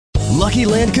Lucky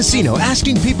Land Casino,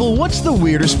 asking people, what's the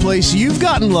weirdest place you've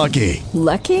gotten lucky?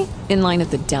 Lucky? In line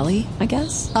at the deli, I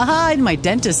guess? Aha, in my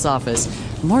dentist's office.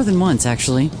 More than once,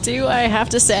 actually. Do I have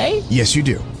to say? Yes, you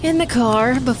do. In the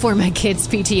car before my kids'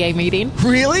 PTA meeting.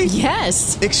 Really?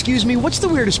 Yes. Excuse me, what's the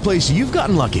weirdest place you've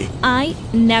gotten lucky? I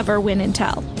never win and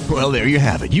tell. Well, there you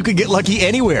have it. You can get lucky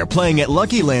anywhere, playing at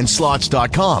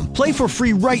LuckyLandSlots.com. Play for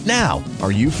free right now.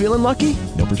 Are you feeling lucky?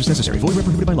 No purchase necessary. Void where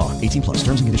prohibited by law. 18 plus.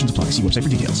 Terms and conditions apply. See website for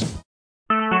details.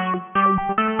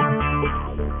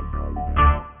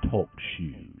 Talk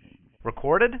shoes.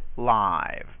 Recorded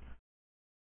live.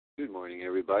 Good morning,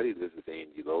 everybody. This is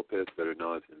Andy Lopez, better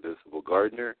known as Invisible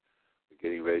Gardener. We're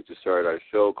getting ready to start our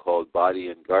show called Body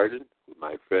and Garden with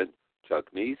my friend Chuck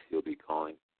Neese. He'll be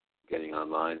getting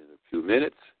online in a few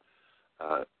minutes.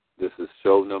 This is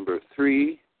show number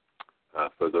 3.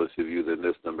 For those of you that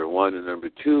missed number 1 and number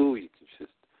 2, you can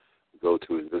just go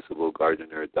to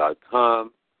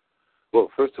invisiblegardener.com. Well,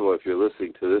 first of all, if you're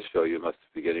listening to this show, you must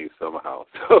be getting it somehow.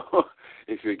 So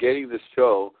if you're getting this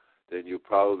show, then you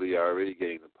probably are already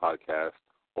getting the podcast,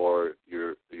 or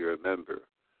you're a member.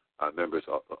 Members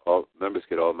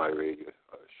get all my radio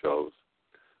shows.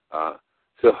 But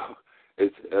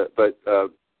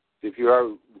if you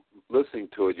are listening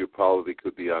to it, you probably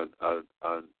could be on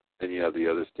any of the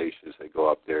other stations that go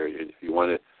up there. And if you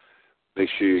want to make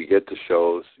sure you get the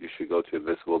shows, you should go to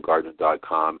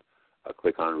invisiblegarden.com,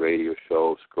 click on radio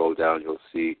show, scroll down, you'll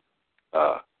see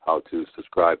how to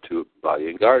subscribe to Body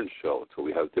and Garden Show. So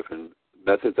we have different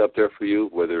methods up there for you,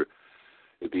 whether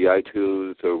it be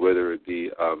iTunes or whether it be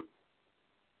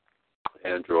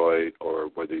Android,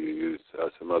 or whether you use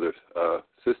some other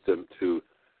system to,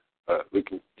 we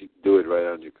can do it right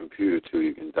on your computer too.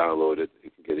 You can download it. You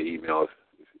can get an email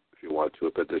if you want to.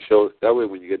 But the show, that way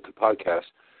when you get the podcast,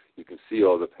 you can see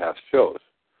all the past shows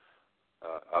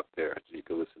up there. So you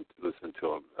can listen to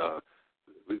them.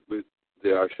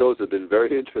 Our shows have been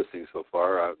very interesting so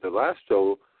far. The last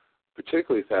show,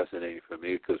 particularly fascinating for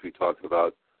me, because we talked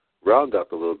about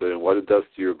Roundup a little bit and what it does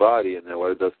to your body and then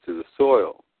what it does to the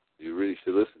soil. You really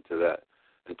should listen to that.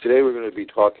 And today we're going to be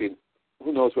talking,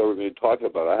 who knows what we're going to be talking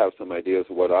about. I have some ideas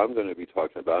of what I'm going to be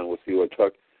talking about, and we'll see what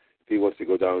Chuck, if he wants to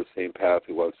go down the same path,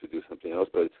 he wants to do something else.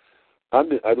 But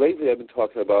lately I've been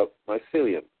talking about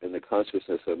mycelium and the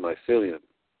consciousness of mycelium.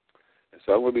 And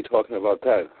so I'm going to be talking about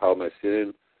that, how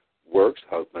mycelium works,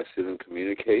 how mycelium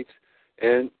communicates,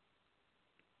 and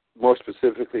more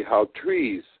specifically how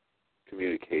trees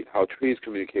communicate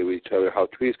with each other, how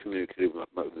trees communicate with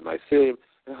the mycelium,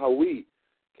 and how we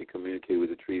can communicate with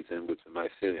the trees and with the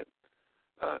mycelium.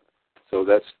 So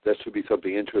that should be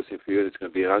something interesting for you. It's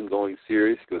going to be an ongoing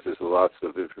series because there's lots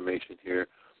of information here.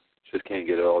 Just can't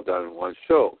get it all done in one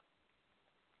show.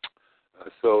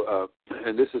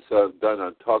 And this is done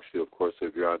on TalkShoe, of course. So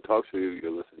if you're on TalkShoe,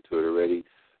 you're listening to it already.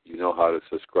 You know how to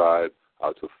subscribe,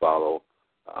 how to follow.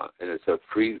 And it's a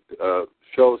free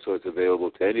show, so it's available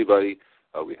to anybody.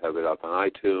 We have it up on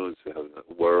iTunes. We have it on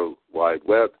the World Wide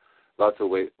Web. Lots of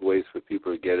ways for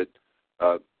people to get it.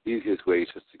 Easiest way is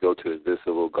just to go to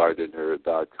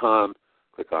invisiblegardener.com,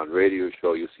 click on radio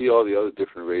show. You'll see all the other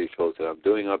different radio shows that I'm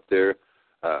doing up there.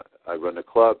 I run a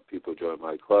club. People join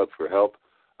my club for help.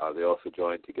 They also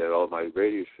join to get all my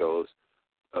radio shows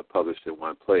published in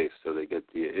one place. So they get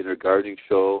the Inner Gardening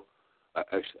Show.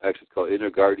 Actually, it's called Inner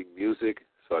Gardening Music.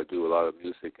 So I do a lot of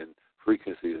music and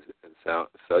frequencies and sound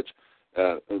such.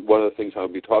 And one of the things I'll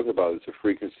be talking about is the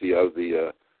frequency of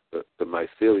the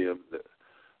mycelium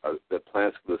that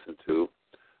plants listen to.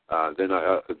 Then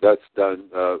that's done.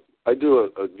 I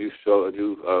do a new show, a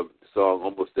new song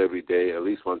almost every day, at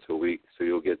least once a week. So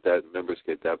you'll get that. Members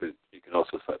get that. But you can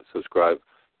also subscribe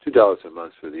 $2 a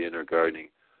month for the Inner Gardening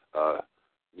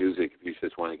music if you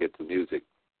just want to get the music.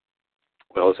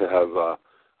 We also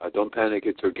have Don't Panic,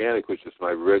 It's Organic, which is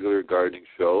my regular gardening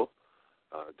show.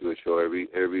 Do a show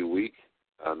every week.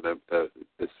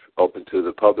 It's open to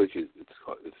the public.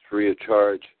 It's free of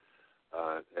charge,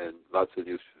 and lots of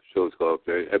new shows go up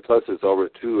there. And plus, there's over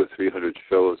 200 or 300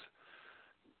 shows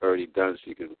already done, so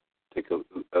you can take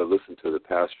a listen to the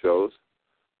past shows.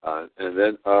 And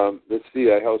then let's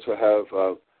see. I also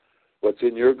have What's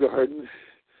in Your Garden.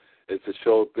 It's a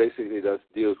show basically that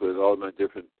deals with all my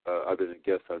different. I've been a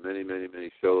guest on many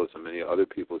shows on many other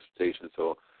people's stations,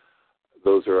 so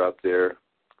those are up there.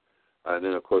 And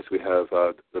then, of course, we have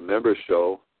the Members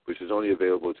Show, which is only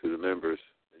available to the members,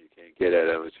 and you can't get at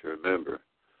it unless you're a member.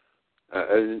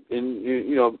 And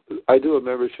you know, I do a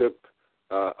membership.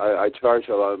 I charge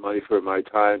a lot of money for my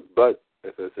time, but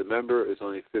if it's a member, it's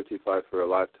only $55 for a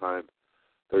lifetime,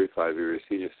 $35 if you're a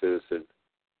senior citizen.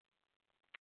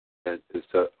 And it's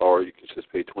or you can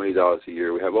just pay $20 a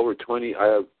year. We have over 20. I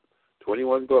have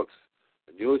 21 books.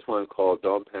 The newest one called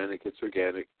Don't Panic, It's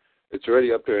Organic. It's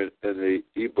already up there in the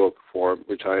ebook form,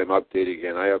 which I am updating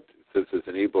again. Since it's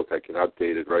an ebook, I can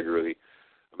update it regularly.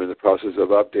 I'm in the process of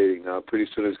updating now. Pretty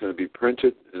soon it's going to be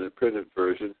printed in a printed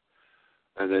version,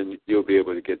 and then you'll be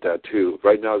able to get that too.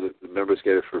 Right now, the members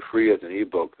get it for free as an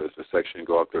ebook. There's a section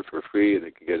go up there for free, and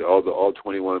they can get all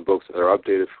 21 books that are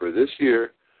updated for this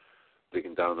year. They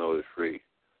can download it free.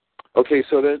 Okay,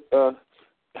 so then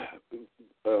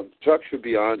Chuck should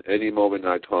be on any moment.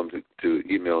 I told him to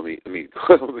email me.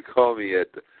 Call me at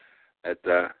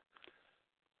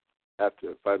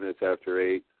after 5 minutes after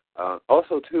 8.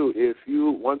 Also, too, if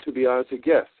you want to be on as a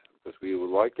guest, because we would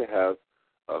like to have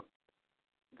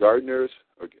gardeners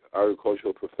or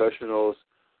agricultural professionals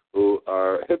who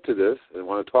are hip to this and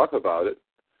want to talk about it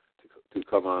to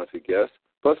come on as a guest.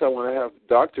 Plus, I want to have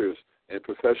doctors and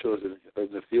professionals in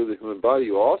the field of the human body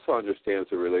who also understands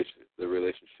the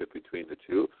relationship between the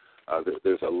two.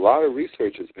 There's a lot of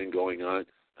research that's been going on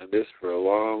this for a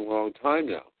long, long time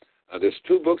now. There's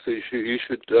 2 books that you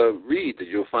should read that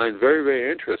you'll find very, very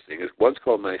interesting. One's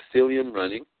called Mycelium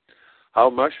Running, How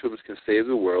Mushrooms Can Save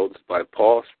the World. It's by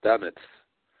Paul Stamets.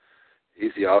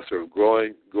 He's the author of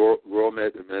Gourmet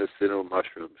Medicinal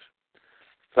Mushrooms.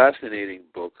 Fascinating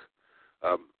book.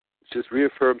 Just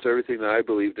reaffirms everything that I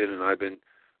believed in, and I've been,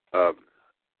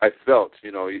 I felt,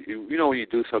 you know when you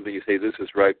do something, you say this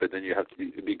is right, but then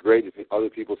it'd be great if other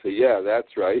people say, yeah,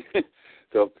 that's right.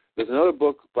 So there's another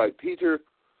book by Peter.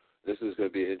 This is going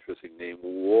to be an interesting name.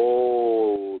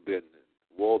 Wolleben,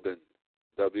 Wohleben,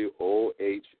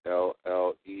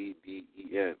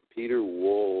 Peter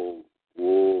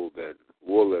Wolleben.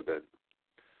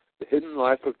 The Hidden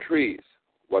Life of Trees,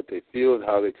 What They Feel and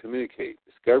How They Communicate,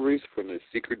 Discoveries from the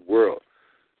Secret World.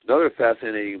 Another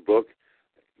fascinating book,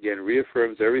 again,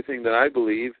 reaffirms everything that I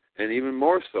believe, and even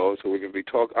more so. So we're going to be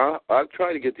talking. I'll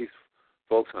try to get these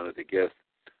folks on as a guest.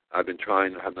 I've been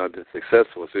trying, have not been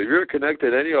successful. So if you're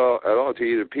connected at all to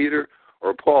either Peter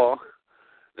or Paul,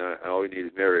 all we need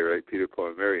is Mary, right? Peter, Paul,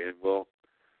 and Mary, and we'll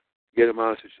get them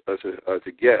on as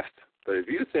a guest. But if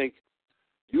you think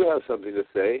you have something to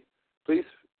say, please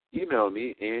email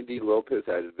me, Andy Lopez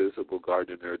at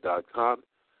invisiblegardener.com,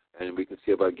 and we can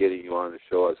see about getting you on the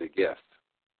show as a guest.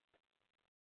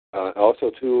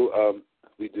 Also, too,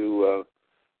 I do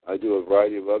a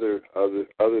variety of other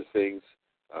things.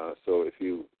 So if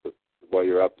while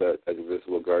you're up at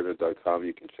invisiblegardener.com,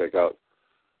 you can check out.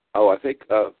 Oh, I think.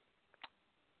 Hello.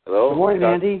 Good morning,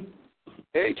 Chuck. Andy.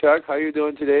 Hey, Chuck. How you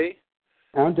doing today?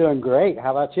 I'm doing great.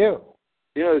 How about you?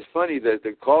 You know, it's funny that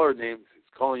the caller name is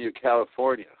calling you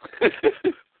California.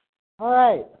 All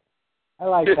right. I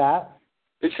like that.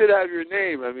 It should have your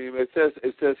name. I mean, it says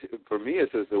for me, it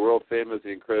says the world famous,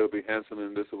 the incredibly handsome,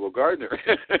 invisible gardener.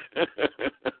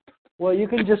 Well, you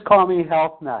can just call me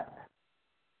Health Nut.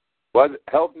 What?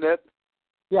 Health Net?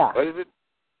 Yeah. What is it?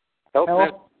 Health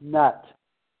Nut.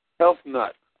 Health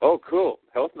Nut. Oh, cool.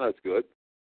 Health Nut's good.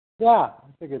 Yeah, I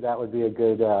figured that would be a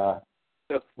good,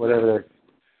 whatever.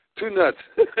 Two nuts.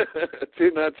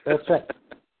 Two nuts. That's right.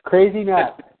 Crazy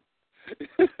Nut.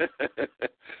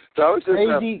 So I was just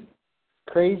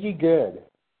crazy good.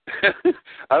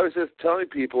 I was just telling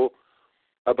people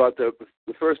about the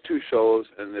first 2 shows,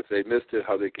 and if they missed it,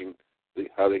 how they can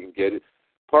get it.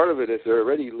 Part of it is they're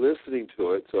already listening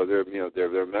to it, so their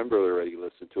member already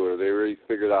listened to it, or they already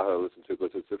figured out how to listen to it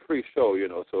because it's a free show,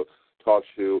 so talk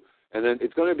to. And then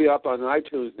it's going to be up on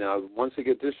iTunes now. Once they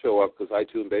get this show up, because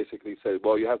iTunes basically said,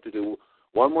 well, you have to do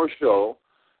one more show,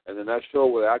 and then that show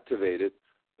will activate it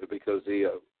because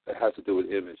it has to do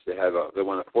with image. They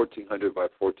want a 1,400 by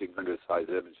 1,400 size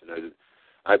image, and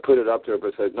I put it up there,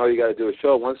 but said, no, you got to do a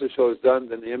show. Once the show is done,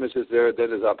 then the image is there,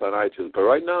 then it's up on iTunes. But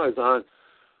right now it's on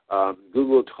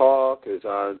Google Talk, is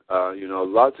on,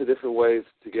 lots of different ways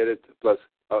to get it. Plus,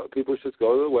 people should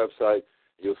go to the website.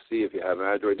 You'll see if you have an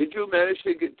Android. Did you manage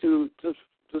to get to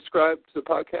subscribe to the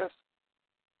podcast?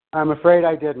 I'm afraid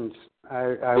I didn't.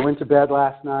 I went to bed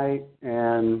last night,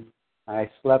 and I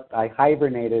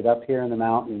hibernated up here in the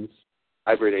mountains.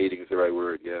 Hibernating is the right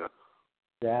word, yeah.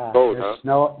 Yeah, cold,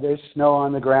 there's snow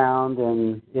on the ground,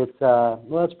 and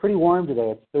it's pretty warm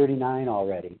today. It's 39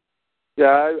 already.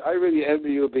 Yeah, I really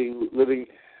envy you living,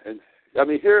 and I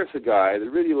mean, here's a guy that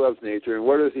really loves nature, and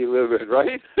where does he live in,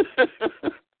 right?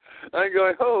 I'm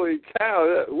going, holy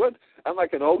cow! What? I'm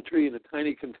like an oak tree in a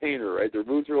tiny container, right? The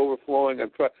roots are overflowing.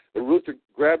 The roots are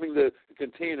grabbing the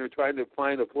container, trying to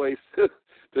find a place to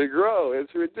grow.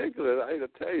 It's ridiculous. I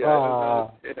have to tell you. I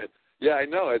don't understand. Yeah, I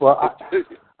know. It's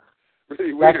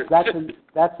really weird.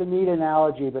 That's a neat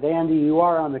analogy. But Andy, you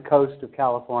are on the coast of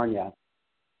California.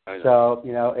 I know.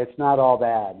 So, it's not all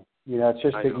bad. It's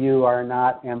just I that know. you are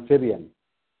not amphibian.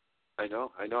 I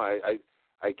know.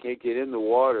 I can't get in the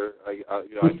water. I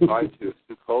try to. It's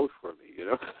too cold for me.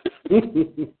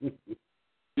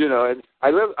 And I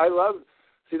love.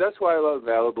 See, that's why I love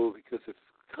Malibu, because it's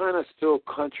kind of still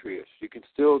countryish. You can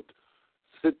still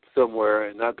sit somewhere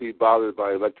and not be bothered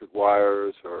by electric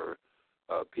wires or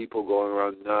people going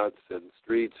around nuts, and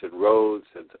streets and roads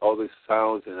and all these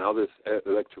sounds and all this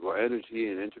electrical energy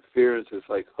and interference. It's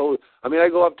like, I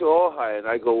go up to Ojai and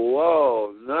I go,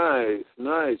 whoa,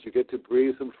 nice. You get to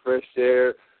breathe some fresh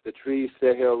air. The trees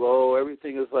say hello.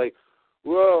 Everything is like,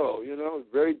 whoa,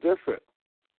 very different.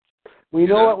 We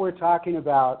know what we're talking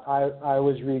about. I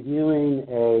was reviewing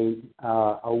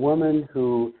a woman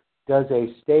who does a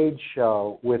stage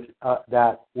show with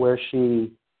where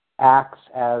she acts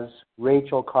as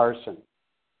Rachel Carson,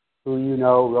 who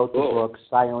wrote the book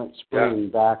Silent Spring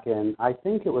back in, I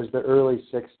think it was the early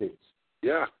 60s.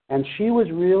 Yeah. And she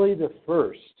was really the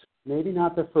first, maybe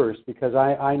not the first, because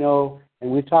I know,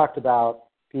 and we've talked about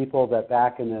people that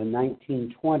back in the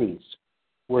 1920s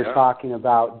were talking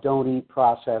about don't eat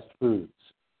processed foods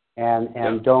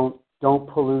and don't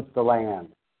pollute the land.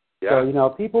 Yeah. So,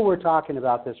 people were talking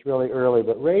about this really early,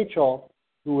 but Rachel,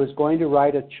 who was going to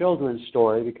write a children's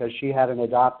story because she had an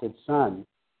adopted son,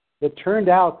 it turned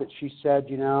out that she said,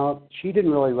 she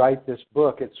didn't really write this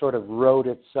book. It sort of wrote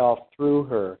itself through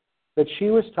her. But she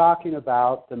was talking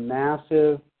about the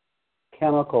massive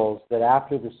chemicals that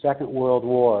after the Second World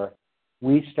War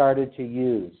we started to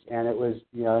use. And it was,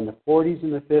 in the 40s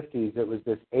and the 50s, it was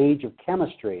this age of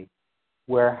chemistry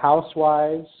where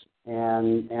housewives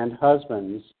and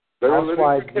husbands,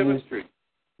 housewives used,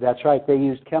 that's right, they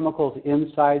used chemicals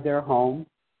inside their home,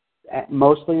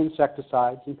 mostly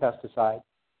insecticides and pesticides.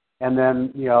 And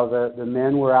then, the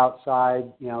men were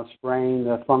outside, spraying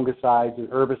the fungicides and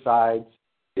herbicides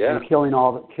and killing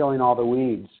all the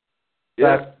weeds.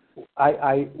 Yeah. But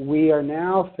we are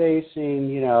now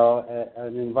facing,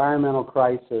 an environmental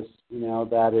crisis,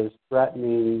 that is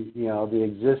threatening, the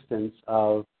existence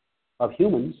of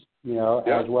humans,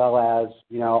 as well as,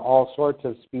 all sorts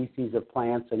of species of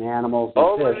plants and animals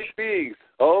and fish.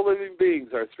 All living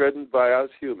beings are threatened by us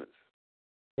humans.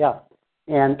 Yeah.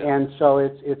 And so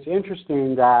it's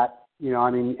interesting that,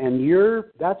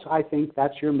 I think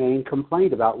that's your main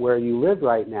complaint about where you live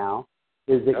right now,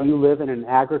 is that you live in an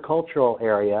agricultural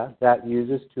area that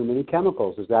uses too many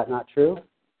chemicals. Is that not true?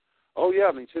 Oh,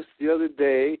 yeah. Just the other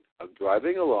day, I'm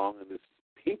driving along, and this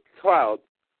pink cloud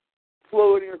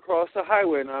floating across the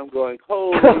highway, and I'm going,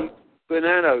 holy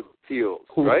banana peels,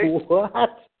 right?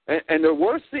 What? And the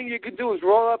worst thing you can do is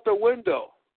roll up the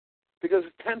window, because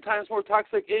it's 10 times more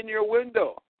toxic in your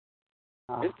window,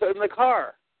 in the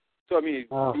car. So,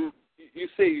 you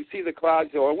see the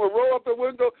clouds going, we'll roll up the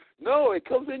window. No, it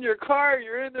comes in your car.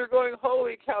 You're in there going,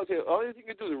 holy cow. The only thing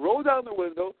you can do is roll down the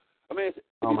window. It's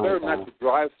better not to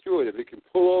drive through it. If you can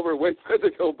pull over, wait for it to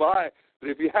go by. But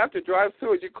if you have to drive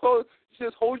through it, you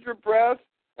just hold your breath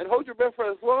and hold your breath for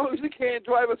as long as you can.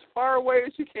 Drive as far away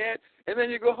as you can, and then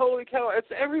you go, holy cow, it's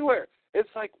everywhere. It's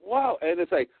like, wow. And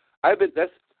it's like, that's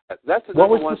the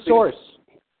number one thing. What was the source?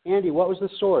 Andy, what was the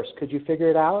source? Could you figure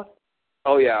it out?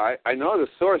 Oh, yeah, I know the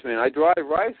source, man. I drive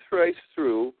right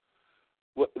through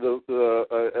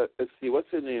let's see, what's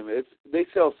the name? They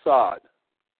sell sod.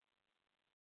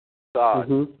 Sod.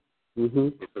 Mm-hmm. Mm-hmm.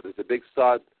 So there's a big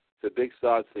sod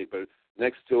thing, but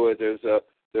next to it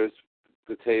there's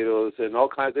potatoes and all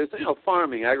kinds. There's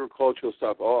farming, agricultural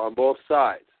stuff all on both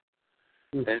sides.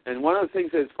 Mm-hmm. And one of the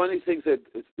things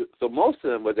so most of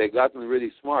them, what they've gotten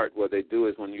really smart, what they do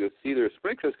is when you see their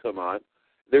sprinklers come on,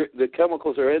 the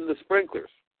chemicals are in the sprinklers.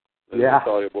 I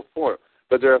saw you before.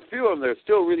 But there are a few of them that are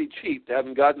still really cheap. They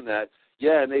haven't gotten that.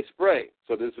 Yeah, and they spray.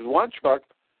 So there's one truck,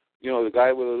 the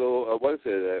guy with a little,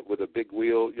 with a big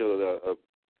wheel,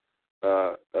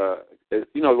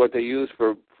 what they use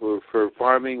for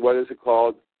farming. What is it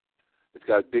called? It's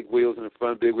got big wheels in the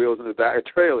front, big wheels in the back. A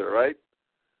trailer, right?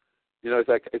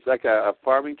 It's like a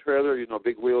farming trailer.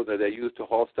 Big wheels that they use to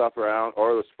haul stuff around,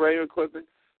 or the spraying equipment.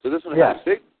 So this one has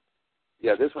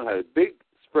this one had a big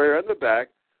sprayer in the back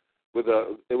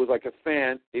it was like a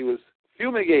fan. He was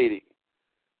fumigating.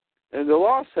 And the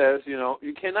law says,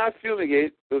 you cannot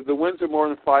fumigate if the winds are more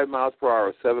than 5 miles per hour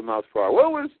or 7 miles per hour.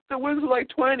 Well, the winds were like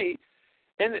 20,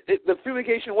 and the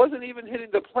fumigation wasn't even hitting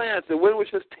the plants. The wind was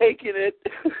just taking it.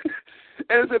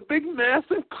 And it was a big,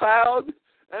 massive cloud,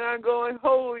 and I'm going,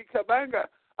 holy kabanga.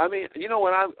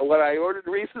 What I ordered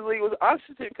recently was an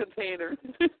oxygen container.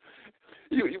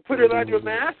 You put it on your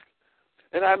mask,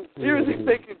 and I'm seriously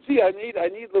thinking, I need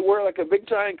to wear like a big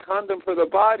giant condom for the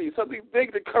body, something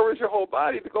big that covers your whole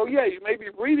body. To go, you may be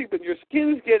breathing, but your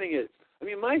skin is getting it. I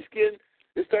mean, my skin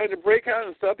is starting to break out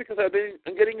and stuff because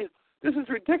I'm getting. This is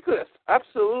ridiculous.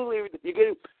 Absolutely,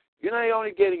 you're not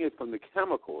only getting it from the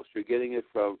chemicals. You're getting it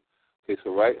from. Okay,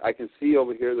 so right, I can see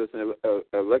over here there's an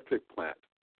electric plant.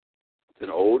 It's an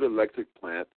old electric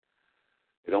plant.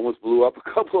 It almost blew up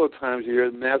a couple of times. You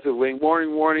hear the massive wing,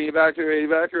 warning, evacuate.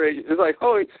 It's like,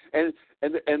 holy, and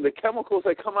the chemicals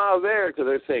that come out of there, because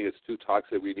they're saying it's too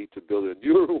toxic, we need to build a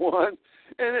newer one.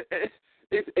 And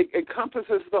it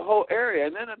encompasses the whole area.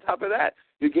 And then on top of that,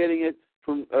 you're getting it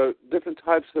from different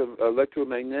types of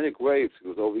electromagnetic waves.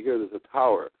 Because over here there's a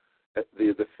tower.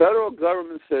 The federal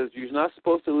government says you're not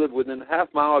supposed to live within a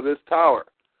half mile of this tower.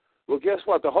 Well, guess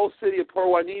what? The whole city of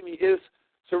Port Hueneme is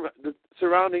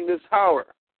surrounding this tower.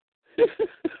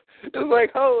 It's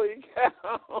like, holy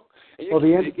cow. Well,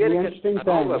 the interesting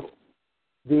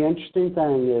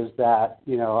thing is that,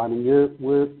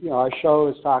 our show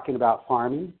is talking about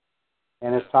farming,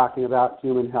 and it's talking about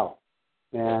human health.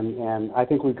 And I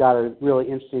think we've got a really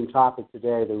interesting topic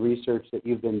today, the research that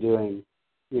you've been doing,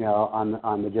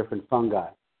 on the different fungi.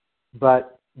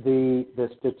 But the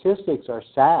statistics are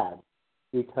sad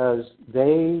because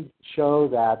they show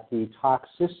that the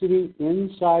toxicity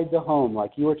inside the home,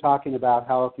 like you were talking about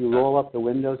how if you roll up the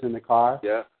windows in the car,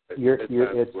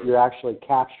 you're actually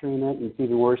capturing it, and it's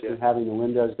even worse than having the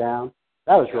windows down.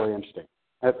 That was really interesting.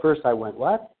 At first I went,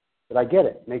 what? But I get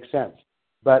it. Makes sense.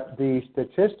 But the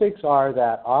statistics are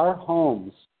that our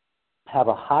homes have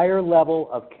a higher level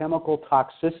of chemical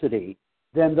toxicity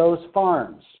than those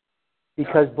farms.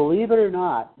 Because believe it or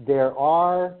not, there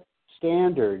are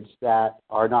standards that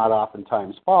are not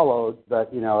oftentimes followed,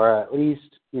 but or at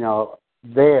least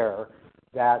there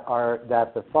that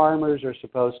the farmers are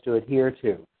supposed to adhere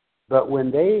to. But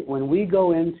when we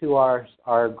go into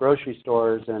our grocery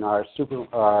stores and our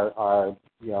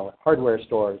hardware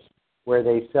stores where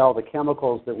they sell the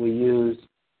chemicals that we use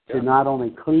to not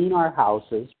only clean our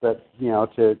houses, but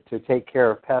to take care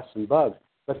of pests and bugs,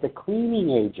 but the cleaning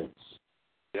agents.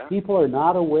 People are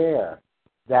not aware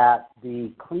that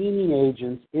the cleaning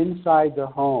agents inside the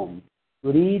home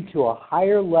lead to a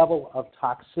higher level of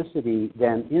toxicity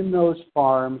than in those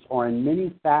farms or in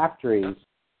many factories,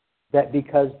 that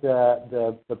because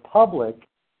the public,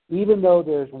 even though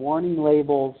there's warning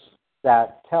labels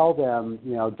that tell them,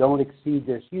 don't exceed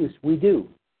this use, we do.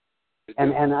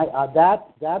 And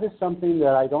that is something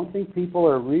that I don't think people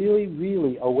are really,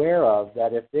 really aware of,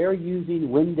 that if they're using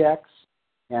Windex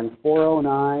and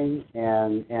 409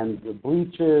 and the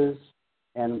bleaches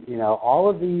and all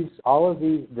of these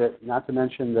not to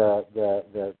mention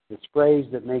the sprays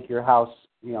that make your house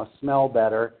smell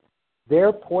better,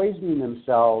 they're poisoning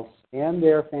themselves and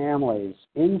their families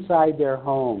inside their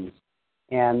homes.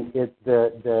 And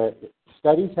the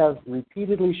studies have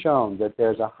repeatedly shown that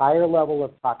there's a higher level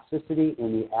of toxicity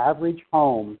in the average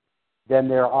home than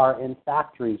there are in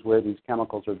factories where these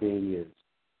chemicals are being used.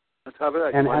 On top of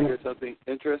that, you want to hear something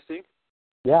interesting?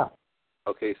 Yeah.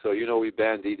 Okay, so we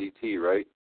banned DDT,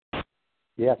 right?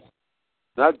 Yes.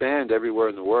 Not banned everywhere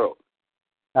in the world.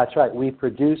 That's right. We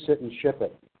produce it and ship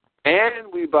it.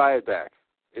 And we buy it back.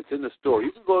 It's in the store.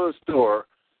 You can go to the store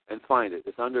and find it.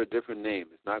 It's under a different name.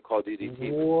 It's not called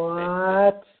DDT.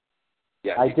 What?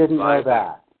 Yeah, I didn't know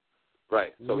that.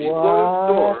 Right. So you can go to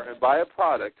the store and buy a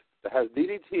product that has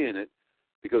DDT in it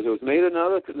because it was made in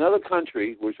another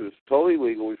country, which was totally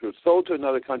legal, which was sold to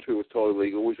another country, which was totally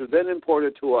legal, which was then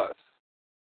imported to us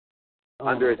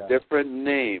under a different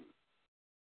name.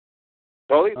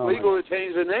 Totally legal to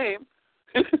change the name.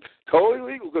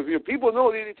 Totally legal because people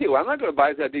know DDT. Well, I'm not going to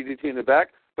buy that DDT in the back,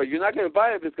 but you're not going to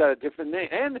buy it if it's got a different name.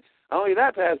 And not only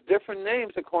that, it has different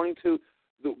names according to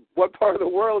what part of the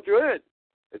world you're in.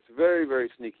 It's very, very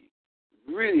sneaky.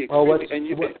 Really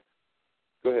extremely.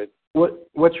 Go ahead.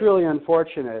 What's really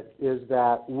unfortunate is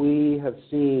that we have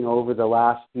seen over the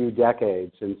last few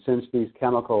decades, and since these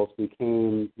chemicals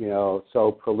became,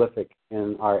 so prolific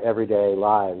in our everyday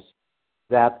lives,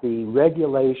 that the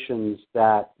regulations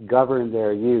that govern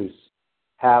their use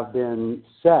have been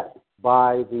set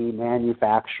by the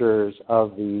manufacturers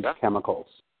of these chemicals.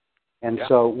 And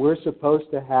so we're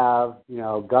supposed to have,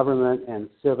 government and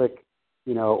civic,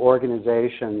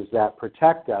 organizations that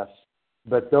protect us,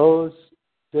 but those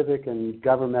civic and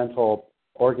governmental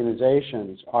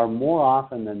organizations are more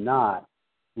often than not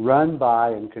run by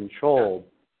and controlled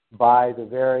by the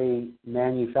very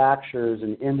manufacturers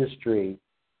and industry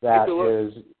that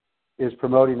is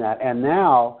promoting that. And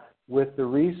now, with the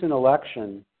recent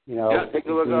election, take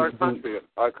a look at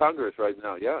our Congress right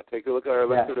now. Take a look at our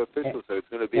elected officials. So it's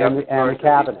going to be and the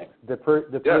cabinet, the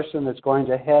person that's going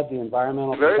to head the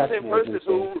environmental protection agency. The very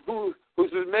same person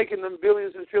who's been making them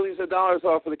billions and trillions of dollars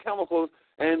off of the chemicals,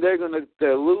 and they're going to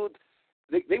dilute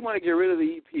they want to get rid of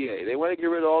the EPA. They want to get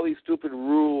rid of all these stupid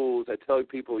rules that tell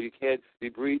people you can't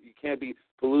be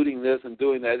polluting this and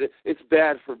doing that. It's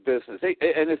bad for business,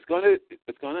 and it's going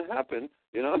to happen.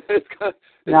 You know, it's going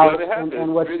to happen.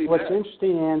 And what's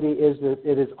interesting, Andy, is that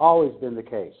it has always been the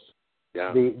case.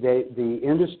 Yeah. The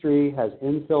industry has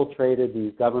infiltrated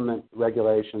these government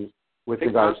regulations with Take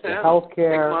regards Monsanto. to health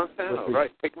care.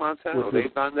 Take Monsanto.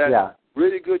 They've done that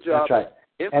really good job. That's right.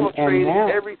 Infiltrating and now,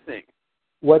 everything.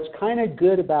 What's kind of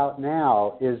good about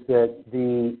now is that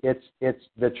it's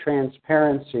the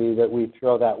transparency that we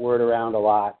throw that word around a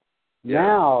lot. Yeah.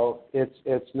 Now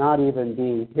it's not even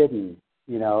being hidden.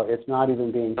 You know, it's not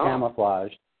even being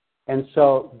camouflaged. And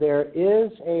so there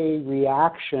is a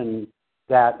reaction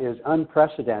that is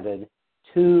unprecedented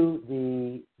to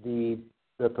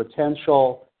the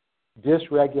potential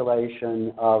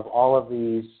dysregulation of all of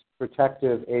these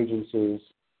protective agencies,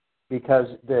 because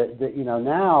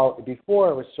now, before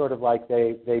it was sort of like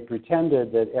they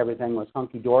pretended that everything was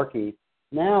hunky-dorky.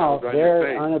 Now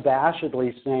they're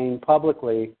unabashedly saying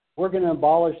publicly, we're going to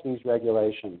abolish these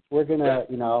regulations. We're going to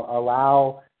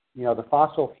allow the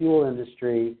fossil fuel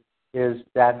industry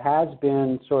that has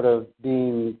been sort of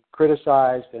being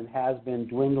criticized and has been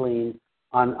dwindling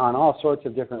on all sorts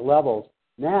of different levels.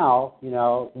 Now,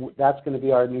 that's going to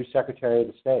be our new Secretary of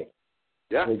the State.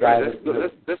 Yeah,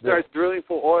 let's start drilling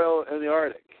for oil in the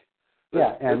Arctic.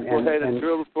 Let's go ahead and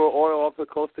drill for oil off the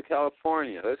coast of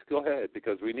California. Let's go ahead,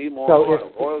 because we need more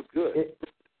oil. Oil's good.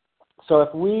 So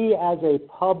if we as a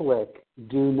public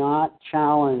do not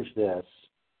challenge this,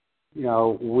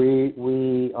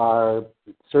 we are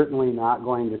certainly not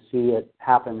going to see it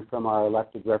happen from our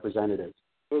elected representatives.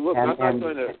 Well, look, I'm not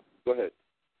going to... Go ahead.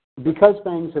 Because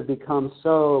things have become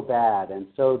so bad and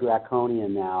so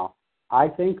draconian now, I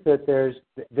think that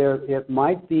it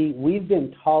might be, we've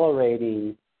been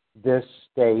tolerating this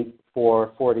state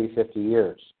for 40, 50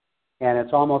 years. And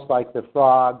it's almost like the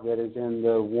frog that is in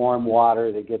the warm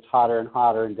water that gets hotter and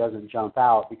hotter and doesn't jump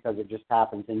out because it just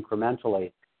happens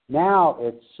incrementally. Now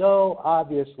it's so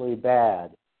obviously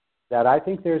bad that I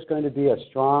think there's going to be a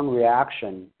strong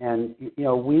reaction. And,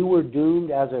 we were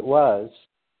doomed as it was.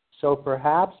 So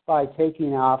perhaps by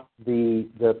taking off the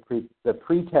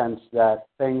pretense that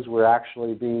things were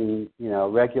actually being,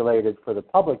 regulated for the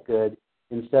public good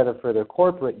instead of for the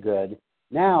corporate good,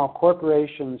 now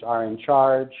corporations are in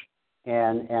charge,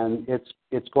 and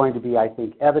it's going to be, I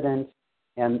think, evident,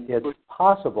 and it's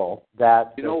possible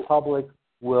that the public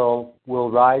will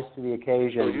rise to the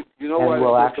occasion and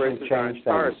will actually change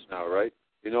things now, right?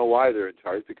 You know why they're in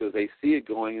charge? Because they see it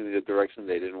going in the direction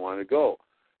they didn't want to go.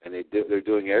 And they're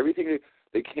doing everything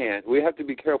they can. We have to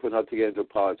be careful not to get into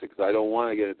politics, because I don't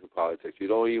want to get into politics. You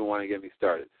don't even want to get me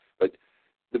started. But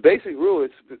the basic rule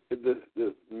is,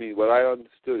 what I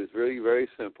understood is very, very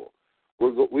simple.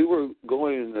 We were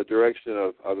going in the direction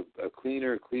of a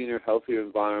cleaner, healthier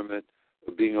environment,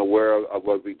 of being aware of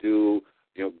what we do,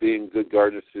 being good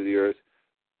gardeners to the earth.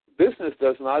 Business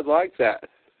does not like that,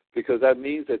 because that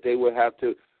means that they would have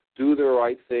to do the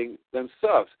right thing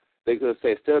themselves. They're going to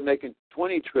say, instead of making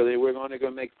 $20 trillion, we're only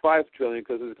going to make $5 trillion,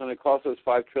 because it's going to cost us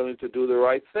 $5 trillion to do the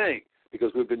right thing,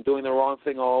 because we've been doing the wrong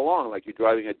thing all along, like you're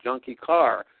driving a junky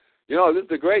car. This is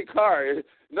a great car.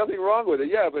 Nothing wrong with it.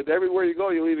 Yeah, but everywhere you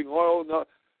go, you're leaving oil. No,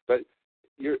 but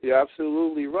you're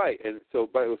absolutely right. And so,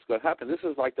 but what's going to happen, this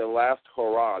is like the last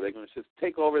hurrah. They're going to just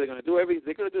take over. They're going to do everything.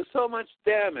 They're going to do so much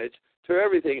damage to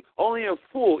everything. Only a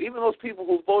fool, even those people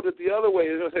who voted the other way,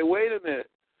 they're going to say, wait a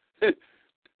minute.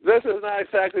 This is not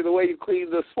exactly the way you clean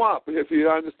the swamp, if you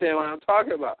understand what I'm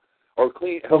talking about, or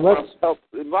help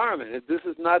the environment. This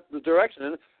is not the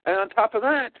direction. And on top of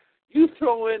that, you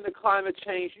throw in the climate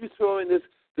change. You throw in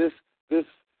this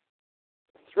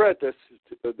threat that's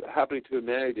happening to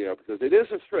humanity now, because it is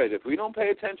a threat. If we don't pay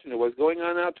attention to what's going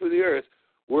on out to the earth,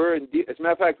 as a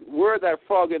matter of fact, we're that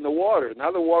frog in the water.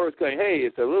 Now the water is going, hey,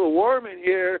 it's a little warm in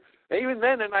here. And even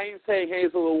then, they're not even saying, hey,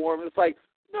 it's a little warm. It's like,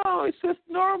 no, it's just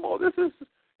normal. This is...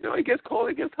 it gets cold,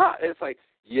 it gets hot. It's like,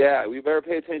 yeah, we better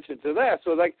pay attention to that.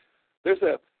 So, like, I've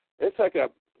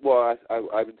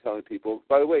been telling people,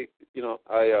 by the way,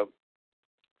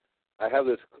 I have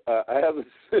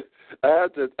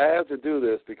to do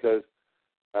this because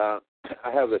I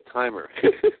have the timer.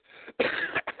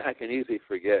 I can easily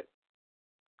forget.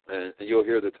 And you'll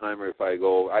hear the timer if I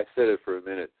go, I said it for a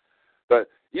minute. But,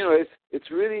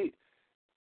 it's really,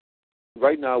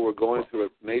 right now we're going through a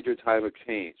major time of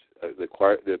change.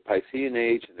 The Piscean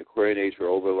age and the Aquarian age are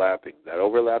overlapping. That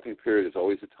overlapping period is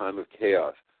always a time of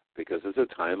chaos, because it's a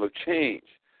time of change.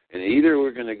 And either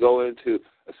we're going to go into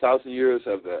 1,000 years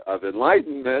of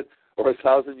enlightenment, or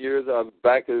 1,000 years of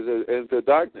back into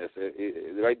darkness.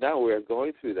 Right now we are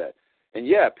going through that. And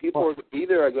yeah, people are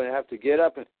either are going to have to get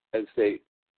up and say,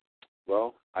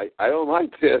 well, I don't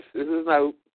like this. This is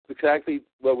not exactly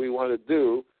what we want to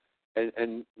do,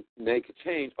 and make a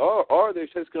change. Or they're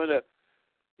just going to,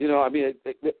 I mean,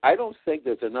 I don't think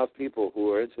there's enough people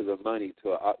who are into the money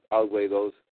to outweigh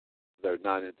those that are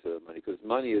not into the money, because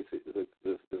money is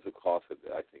a cost of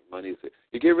it. I think money is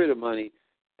you get rid of money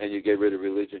and you get rid of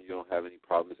religion, you don't have any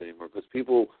problems anymore, because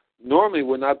people normally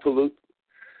would not pollute.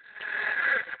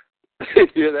 You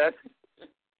hear that?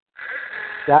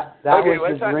 That okay,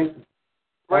 was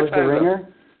the ringer.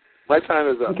 My time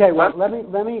is up. Okay, well, let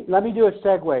me do a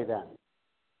segue then.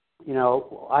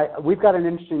 We've got an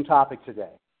interesting topic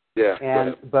today. Yeah.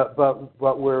 And but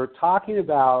we're talking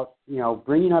about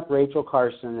bringing up Rachel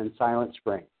Carson and Silent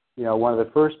Spring. One of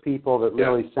the first people that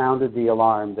really sounded the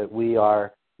alarm that we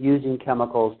are using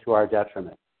chemicals to our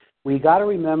detriment. We got to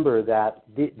remember that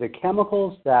the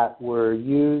chemicals that were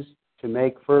used to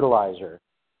make fertilizer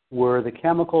were the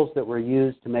chemicals that were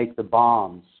used to make the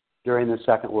bombs during the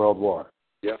Second World War.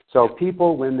 Yeah. So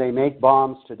people, when they make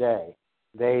bombs today,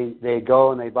 they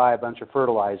go and they buy a bunch of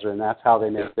fertilizer, and that's how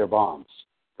they make their bombs.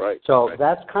 Right. So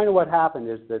that's kind of what happened,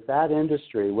 is that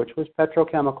industry, which was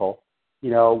petrochemical,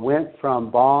 went from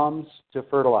bombs to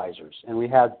fertilizers, and we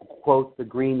had, quote, the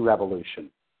Green Revolution.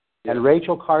 Yeah. And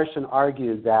Rachel Carson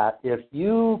argued that if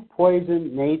you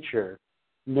poison nature,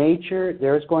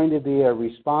 there's going to be a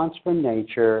response from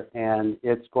nature, and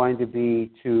it's going to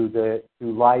be to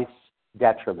life's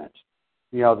detriment.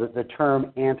 The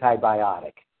term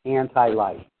antibiotic,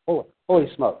 anti-life.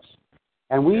 Holy smokes.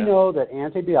 And we know that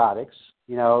antibiotics,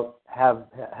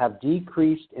 have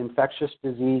decreased infectious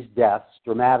disease deaths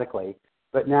dramatically,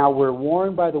 but now we're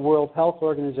warned by the World Health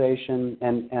Organization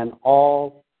and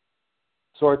all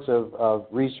sorts of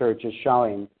research is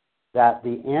showing that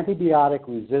the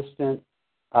antibiotic-resistant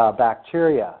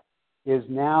bacteria is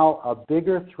now a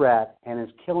bigger threat and is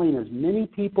killing as many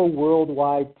people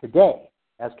worldwide today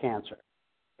as cancer.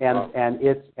 And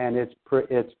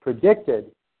it's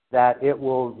predicted that it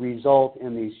will result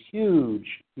in these huge,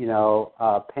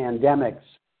 pandemics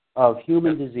of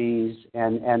human disease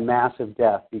and massive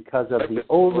death because of the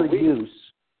overuse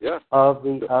of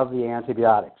the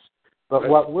antibiotics. But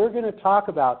what we're going to talk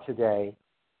about today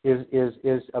is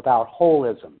about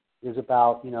holism. Is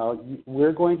about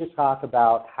we're going to talk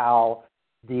about how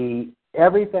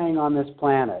everything on this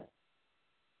planet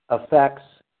affects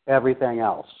everything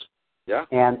else. Yeah.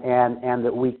 And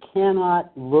that we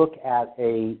cannot look at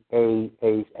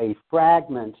a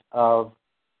fragment of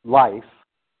life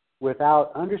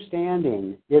without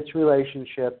understanding its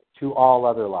relationship to all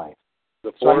other life.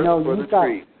 The forest for the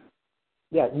trees.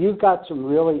 Yeah, you've got some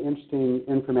really interesting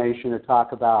information to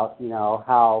talk about,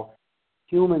 how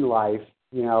human life,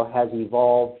 has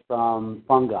evolved from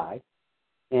fungi.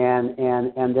 And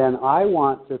then I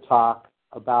want to talk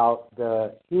about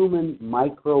the human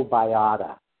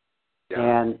microbiota.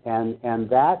 Yeah. And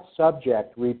that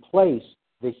subject replaced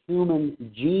the Human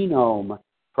Genome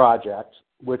Project,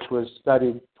 which was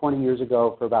studied 20 years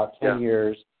ago for about 10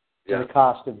 years at a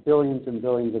cost of billions and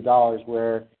billions of dollars,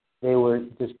 where they were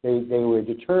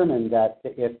determined that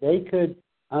if they could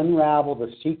unravel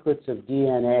the secrets of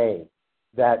DNA,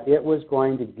 that it was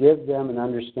going to give them an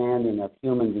understanding of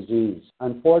human disease.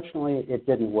 Unfortunately, it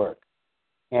didn't work.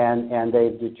 And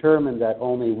they've determined that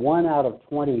only 1 out of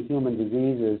 20 human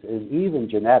diseases is even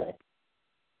genetic.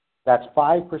 That's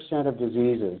 5% of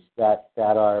diseases that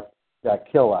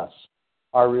kill us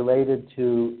are related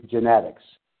to genetics.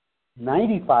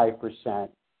 95%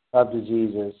 of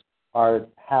diseases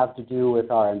have to do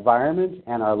with our environment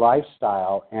and our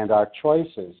lifestyle and our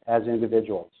choices as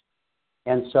individuals.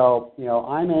 And so,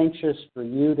 I'm anxious for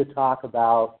you to talk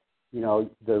about,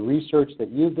 the research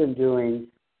that you've been doing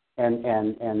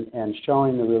and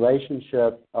showing the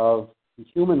relationship of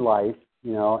human life,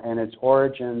 and its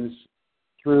origins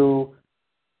through,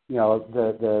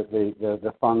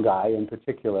 the fungi in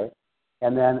particular.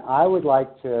 And then I would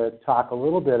like to talk a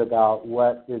little bit about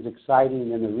what is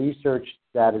exciting in the research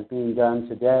that is being done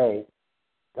today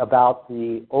about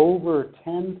the over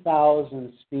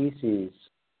 10,000 species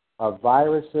of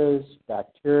viruses,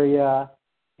 bacteria,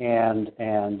 and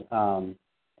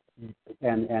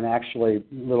actually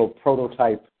little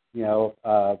prototype,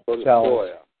 cells.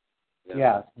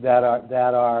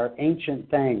 That are ancient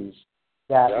things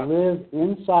that live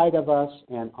inside of us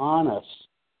and on us.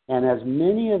 And as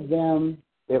many of them,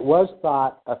 it was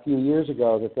thought a few years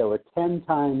ago that there were 10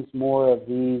 times more of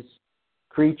these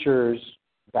creatures,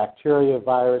 bacteria,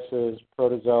 viruses,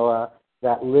 protozoa,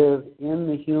 that live in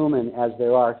the human as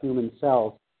there are human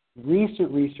cells. Recent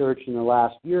research in the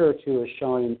last year or two is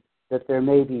showing that there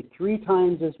may be 3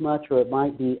 times as much or it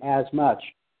might be as much.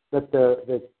 But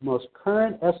the most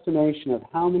current estimation of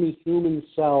how many human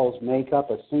cells make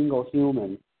up a single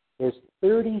human is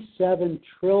 37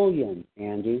 trillion,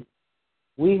 Andy.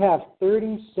 We have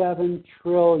 37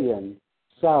 trillion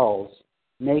cells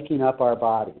making up our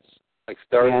bodies. Like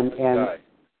stars in the sky.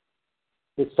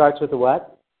 It starts with the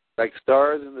what? Like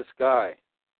stars in the sky.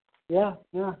 Yeah.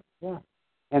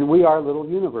 And we are little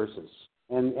universes.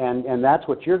 And that's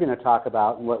what you're going to talk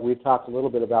about, and what we've talked a little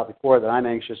bit about before that I'm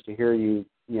anxious to hear you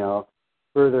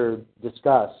further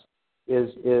discuss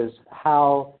is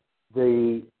how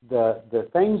the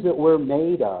things that we're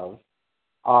made of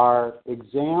are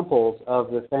examples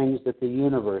of the things that the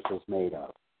universe is made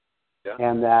of. Yeah.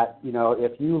 And that,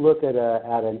 if you look at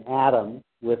an atom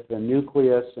with the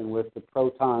nucleus and with the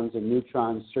protons and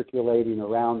neutrons circulating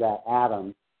around that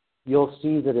atom, you'll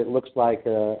see that it looks like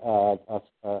a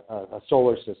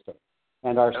solar system.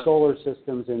 And our solar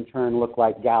systems, in turn, look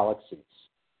like galaxies.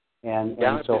 And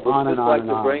so on and on like and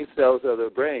the on. brain cells of the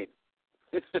brain.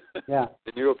 Yeah.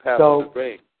 The neural path of the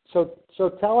brain. So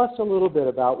tell us a little bit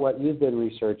about what you've been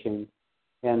researching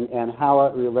and how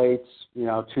it relates,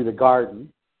 to the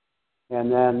garden.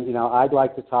 And then, I'd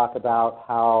like to talk about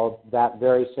how that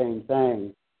very same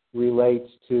thing relates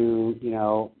to,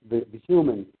 the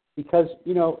human. Because,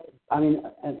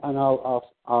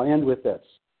 I'll end with this.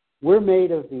 We're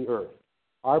made of the earth.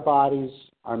 Our bodies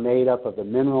are made up of the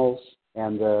minerals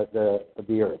and the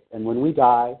earth. And when we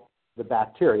die, the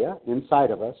bacteria inside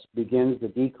of us begins the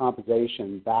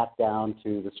decomposition back down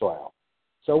to the soil.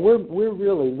 So we're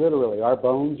really, literally, our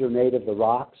bones are made of the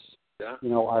rocks. Yeah.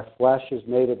 Our flesh is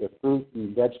made of the fruit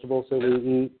and vegetables that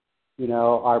we eat.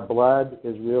 Our blood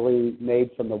is really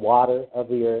made from the water of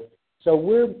the earth. So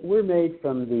we're made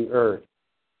from the earth.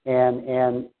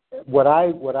 And what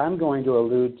I'm going to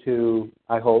allude to,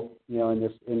 I hope, in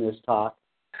this talk,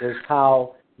 is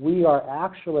how we are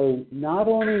actually not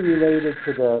only related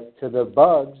to the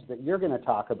bugs that you're going to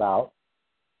talk about,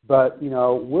 but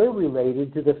we're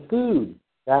related to the food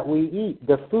that we eat.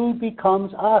 The food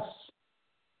becomes us.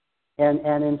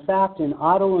 And in fact, in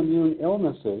autoimmune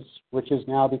illnesses, which is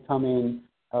now becoming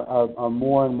a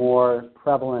more and more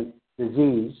prevalent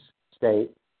disease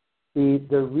state,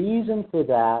 the reason for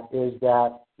that is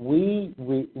that we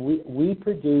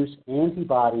produce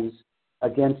antibodies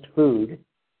against food.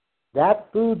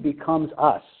 That food becomes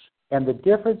us. And the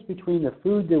difference between the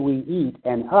food that we eat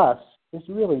and us is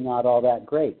really not all that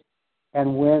great.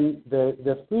 And when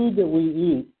the food that we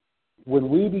eat, when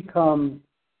we become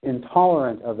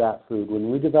intolerant of that food, when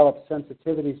we develop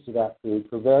sensitivities to that food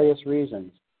for various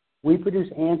reasons, we produce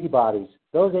antibodies.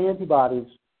 Those antibodies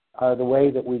are the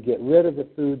way that we get rid of the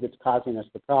food that's causing us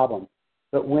the problem.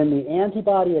 But when the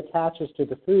antibody attaches to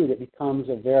the food, it becomes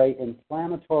a very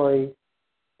inflammatory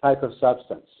type of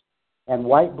substance. And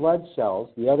white blood cells,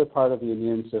 the other part of the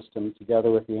immune system, together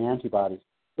with the antibodies,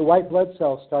 the white blood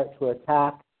cells start to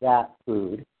attack that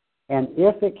food. And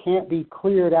if it can't be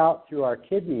cleared out through our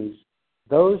kidneys,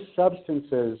 those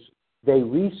substances, they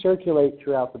recirculate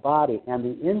throughout the body, and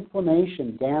the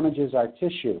inflammation damages our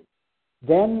tissue.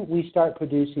 Then we start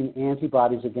producing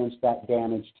antibodies against that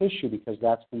damaged tissue because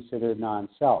that's considered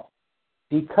non-self.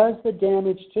 Because the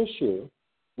damaged tissue,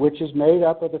 which is made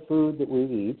up of the food that we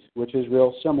eat, which is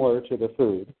real similar to the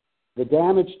food, the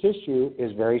damaged tissue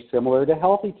is very similar to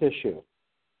healthy tissue.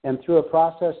 And through a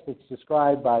process that's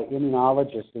described by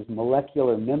immunologists as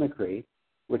molecular mimicry,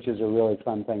 which is a really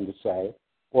fun thing to say,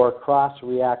 or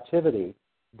cross-reactivity,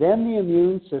 then the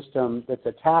immune system that's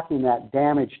attacking that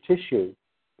damaged tissue,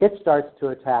 it starts to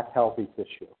attack healthy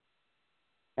tissue.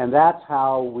 And that's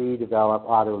how we develop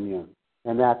autoimmune.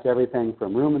 And that's everything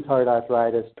from rheumatoid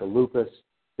arthritis to lupus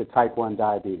to type 1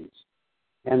 diabetes.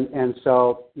 And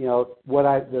so,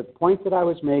 the point that I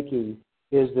was making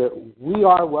is that we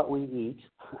are what we eat,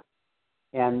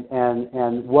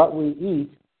 and what we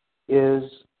eat is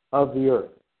of the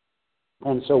earth.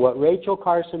 And so what Rachel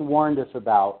Carson warned us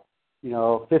about,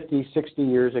 50, 60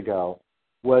 years ago,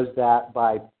 was that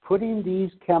by putting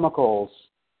these chemicals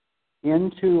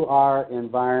into our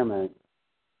environment,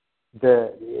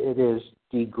 it is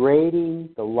degrading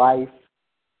the life,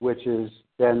 which is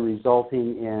then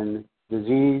resulting in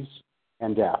disease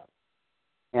and death.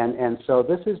 And so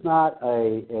this is not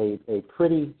a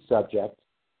pretty subject,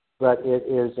 but it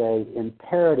is an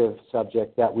imperative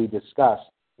subject that we discuss.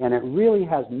 And it really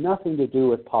has nothing to do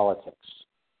with politics.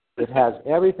 It has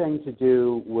everything to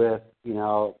do with,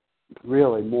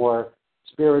 really more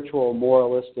spiritual,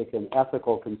 moralistic, and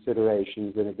ethical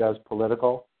considerations than it does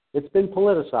political. It's been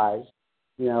politicized,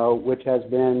 which has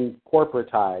been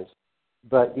corporatized.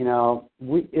 But,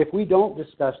 if we don't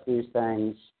discuss these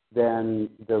things, then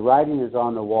the writing is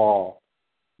on the wall.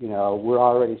 You know, we're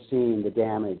already seeing the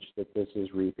damage that this is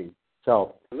reaping.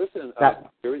 So, listen,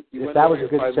 if that was a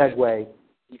good segue.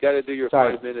 You got to do your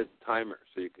 5-minute timer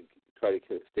so you can try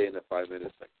to stay in the 5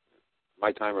 minutes.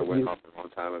 My timer went off a long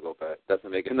time ago, but it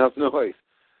doesn't make enough noise.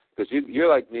 Because you're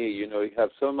like me, you know, you have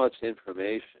so much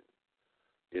information,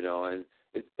 you know, and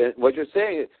what you're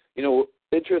saying, you know,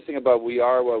 interesting about we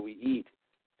are what we eat,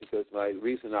 because my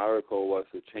recent article was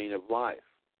the chain of life.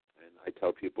 And I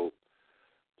tell people,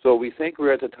 so we think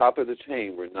we're at the top of the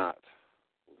chain. We're not.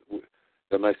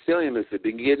 The mycelium is the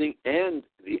beginning and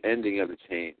the ending of the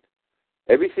chain.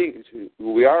 Everything,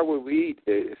 we are what we eat.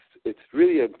 It's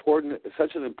really important. It's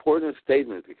such an important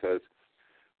statement, because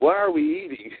what are we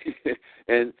eating,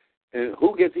 and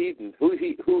who gets eaten? Who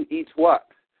eats what?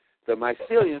 The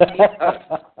mycelium eats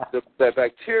us. The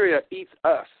bacteria eats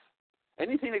us.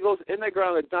 Anything that goes in the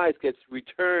ground that dies gets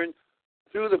returned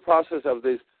through the process of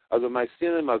the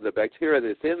mycelium, of the bacteria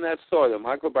that's in that soil. The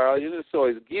microbiology in the soil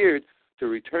is geared to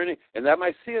returning, and that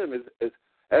mycelium is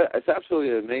it's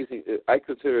absolutely amazing. I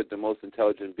consider it the most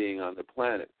intelligent being on the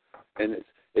planet, and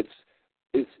it's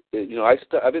you know,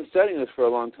 I've been studying this for a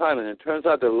long time, and it turns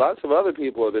out that lots of other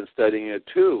people have been studying it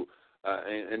too,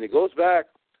 and it goes back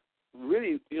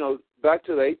really, you know, back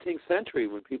to the 18th century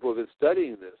when people have been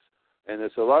studying this, and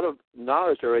there's a lot of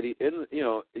knowledge already in, you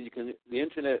know, the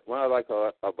internet. What I like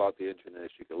about the internet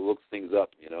is you can look things up,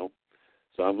 you know.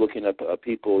 So I'm looking up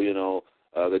people, you know,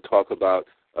 that talk about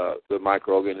the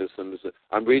microorganisms.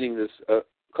 I'm reading this a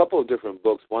couple of different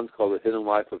books. One's called The Hidden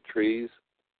Life of Trees,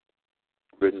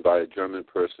 written by a German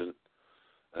person,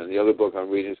 and the other book I'm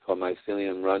reading is called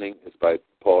Mycelium Running. It's by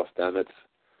Paul Stamets,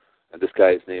 and this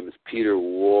guy's name is Peter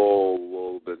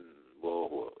Wohleben,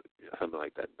 something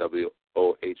like that, Wohllleben.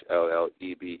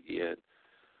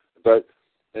 But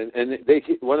and they,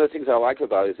 one of the things I like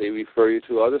about it is they refer you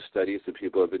to other studies that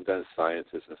people have been done,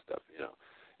 scientists and stuff, you know.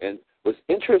 And what's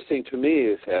interesting to me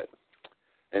is that,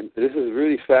 and this is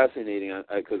really fascinating,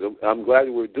 because I'm glad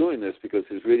we're doing this, because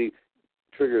it really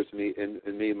triggers me in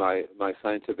me my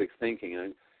scientific thinking.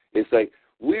 And it's like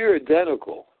we're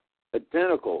identical.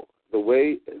 The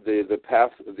way the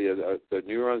path the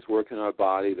neurons work in our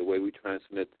body, the way we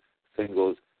transmit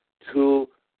signals to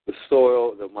the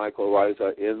soil, the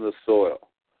mycorrhiza in the soil.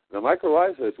 Now,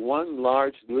 mycorrhiza is one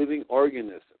large living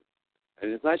organism,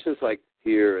 and it's not just like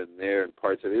here and there and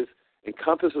parts of it. It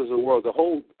encompasses the world. The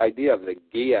whole idea of the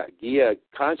Gaia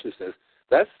consciousness,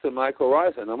 that's the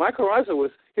mycorrhiza. Now, mycorrhiza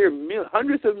was here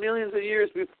hundreds of millions of years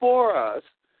before us,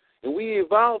 and we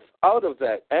evolved out of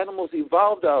that. Animals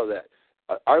evolved out of that.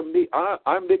 Our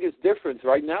biggest difference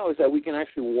right now is that we can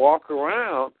actually walk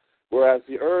around, whereas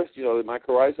the earth, you know, the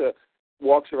mycorrhiza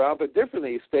walks around, but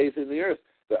differently. It stays in the earth.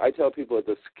 But I tell people that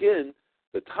the skin,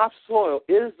 the topsoil,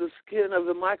 is the skin of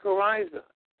the mycorrhiza,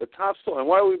 the topsoil. And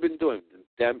what have we been doing?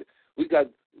 Damn,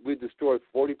 we destroyed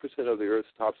 40% of the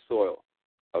earth's topsoil.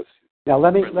 Now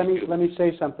let me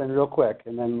say something real quick,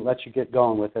 and then let you get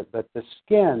going with it. But the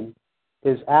skin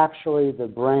is actually the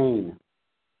brain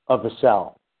of the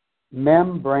cell.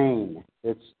 Membrane.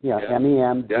 It's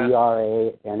MEMBRANE.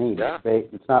 Yeah.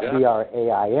 It's not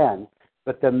BRAIN.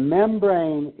 But the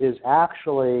membrane is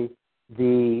actually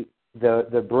the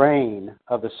brain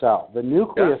of the cell. The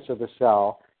nucleus of the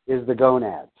cell is the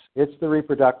gonads. It's the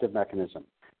reproductive mechanism.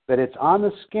 But it's on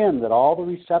the skin that all the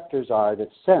receptors are that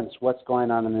sense what's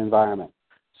going on in the environment.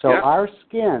 So our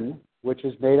skin, which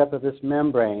is made up of this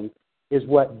membrane, is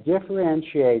what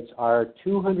differentiates our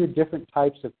 200 different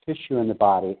types of tissue in the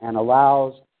body and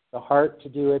allows the heart to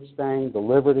do its thing, the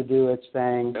liver to do its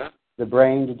thing, the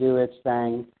brain to do its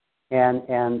thing.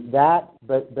 And that,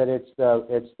 but it's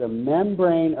the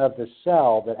membrane of the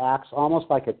cell that acts almost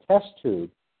like a test tube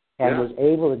and was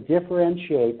able to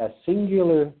differentiate a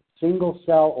single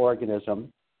cell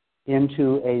organism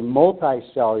into a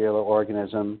multicellular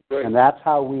organism, and that's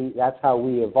how we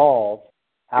evolved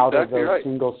out of those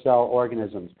single cell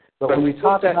organisms. But when you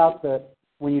talk about the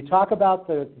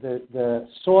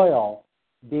soil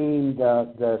being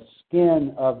the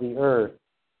skin of the earth,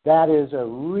 that is a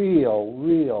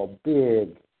real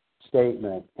big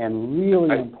statement and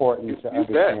really important to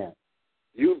understand.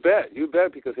 You bet,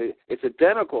 because it's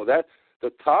identical. That the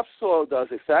topsoil does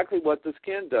exactly what the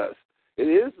skin does. It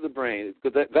is the brain.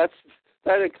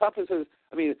 That encompasses.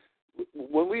 I mean,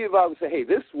 when we evolve and say, "Hey,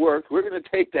 this worked," we're going to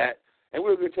take that and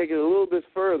we're going to take it a little bit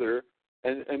further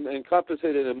and encompass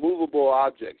it in a movable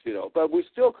object, you know. But we're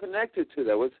still connected to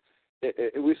that.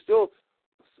 We still,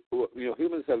 you know,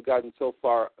 humans have gotten so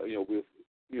far, you know, with,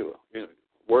 you know,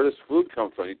 where does food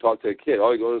come from? You talk to a kid,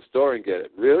 oh, you go to the store and get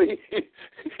it. Really?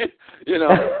 you know,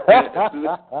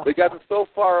 they got so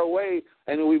far away,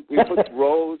 and we put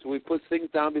roads, we put things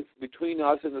down between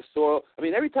us and the soil. I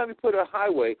mean, every time you put a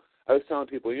highway, I was telling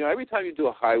people, you know, every time you do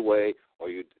a highway,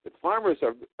 the farmers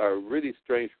are a really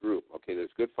strange group. Okay, there's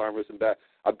good farmers and bad.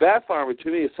 A bad farmer,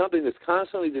 to me, is something that's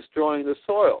constantly destroying the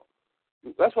soil.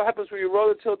 That's what happens when you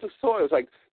rototill the soil. It's like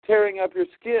tearing up your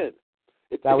skin.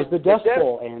 That was the Dust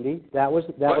Bowl, Andy. That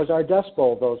was our Dust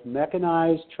Bowl. Those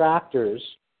mechanized tractors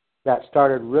that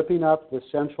started ripping up the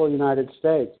central United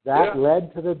States. That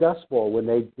led to the Dust Bowl when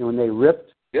they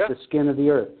ripped the skin of the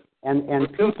earth. And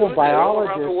people,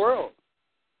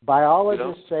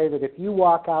 biologists say that if you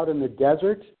walk out in the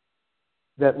desert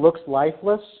that looks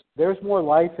lifeless, there's more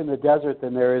life in the desert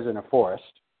than there is in a forest.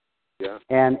 Yeah.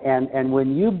 And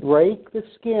when you break the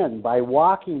skin by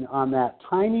walking on that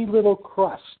tiny little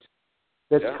crust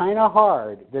that's kind of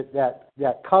hard,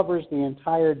 that covers the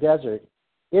entire desert,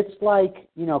 it's like,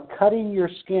 you know, cutting your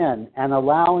skin and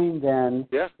allowing then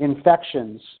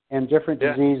infections and different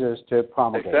diseases to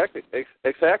promulgate.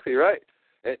 Exactly right.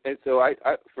 And so I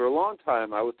for a long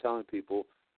time I was telling people,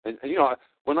 and you know,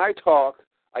 when I talk,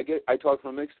 I talk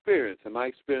from experience, and my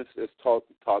experience has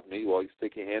taught me, well, you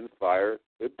stick your hand in fire,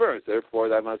 it burns. Therefore,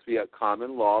 that must be a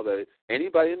common law that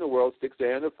anybody in the world sticks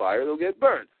their hand in fire, they'll get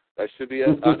burned. That should be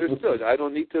understood. I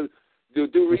don't need to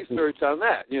do research on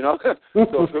that, you know.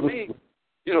 So for me,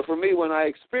 when I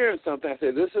experience something, I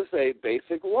say, this is a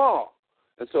basic law.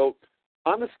 And so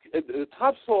on the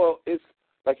topsoil, it's,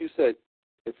 like you said,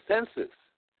 it's census.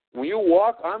 When you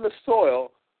walk on the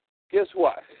soil, guess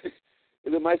what?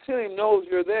 The mycelium knows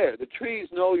you're there. The trees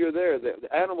know you're there. The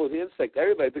animals, the insect,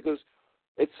 everybody, because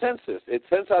it's census. It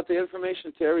sends out the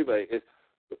information to everybody. It's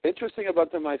interesting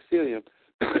about the mycelium,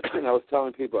 and I was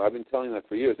telling people, I've been telling that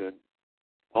for years, and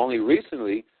only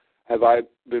recently have I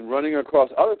been running across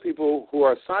other people who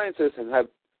are scientists and have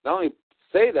not only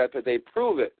say that, but they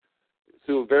prove it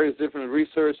through various different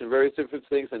research and various different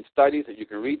things and studies, and you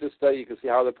can read the study, you can see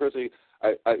how the person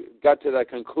I got to that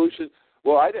conclusion.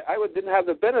 Well, I didn't have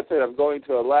the benefit of going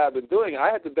to a lab and doing it.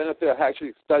 I had the benefit of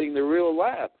actually studying the real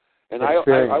lab. And I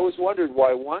always wondered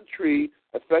why one tree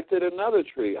affected another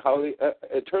tree. How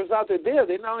it turns out they did.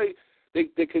 They not only the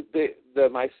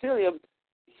mycelium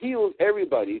heals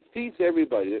everybody, feeds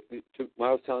everybody.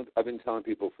 I've been telling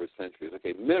people for centuries.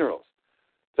 Okay, minerals.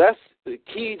 That's the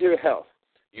key to your health.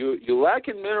 You lack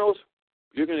in minerals,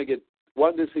 you're going to get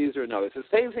one disease or another. It's the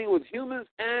same thing with humans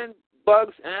and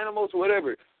bugs, animals,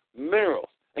 whatever. Minerals.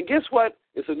 And guess what?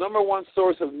 It's the number one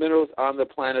source of minerals on the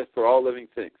planet for all living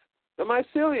things. The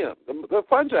mycelium, the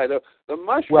fungi, the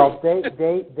mushrooms. Well,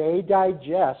 they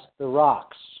digest the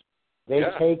rocks. They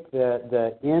take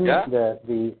the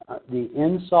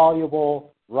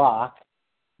insoluble rock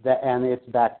and its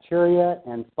bacteria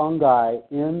and fungi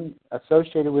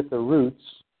associated with the roots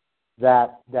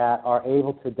that are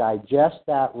able to digest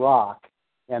that rock,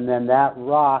 and then that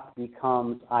rock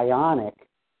becomes ionic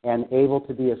and able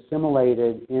to be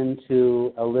assimilated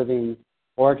into a living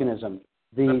organism.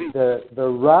 The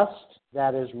rust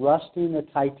that is rusting the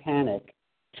Titanic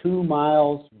 2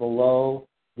 miles below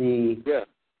the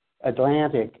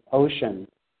Atlantic Ocean,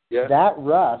 that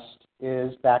rust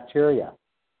is bacteria.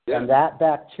 And that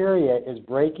bacteria is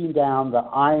breaking down the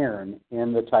iron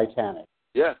in the Titanic.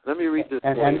 Yeah, let me read this.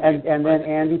 And then,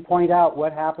 Andy, point out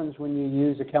what happens when you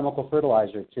use a chemical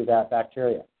fertilizer to that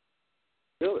bacteria.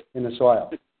 Kill it. In the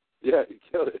soil. Yeah, you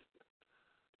kill it.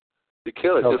 You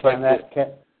kill it.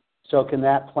 So can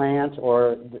that plant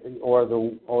or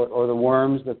the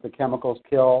worms that the chemicals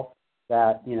kill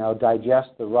that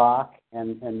digest the rock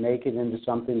and make it into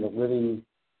something that living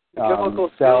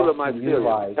chemicals kill the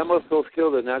mycelium. Chemicals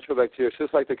kill the natural bacteria,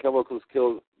 just like the chemicals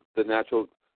kill the natural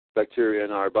bacteria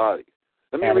in our body.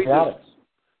 Let me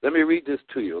read this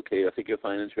to you, okay? I think you'll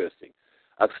find it interesting.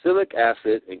 Oxalic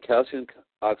acid and calcium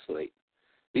oxalate.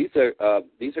 These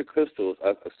are crystals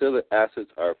of oxalic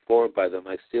acids are formed by the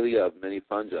mycelia of many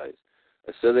fungi.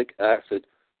 Oxalic acid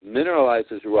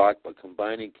mineralizes rock by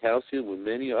combining calcium with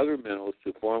many other minerals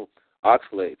to form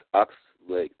oxalate,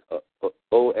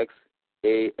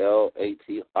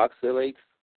 O-X-A-L-A-T, oxalates.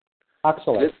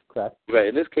 Oxalate, correct. Right.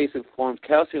 In this case, it forms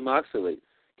calcium oxalate.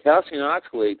 Calcium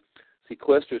oxalate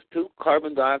sequesters 2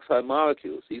 carbon dioxide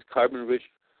molecules. These carbon-rich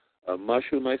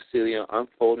mushroom mycelia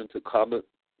unfold into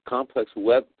complex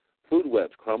food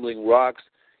webs, crumbling rocks,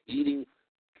 eating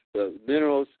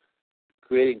minerals,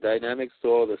 creating dynamic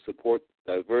soil that support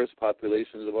diverse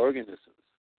populations of organisms.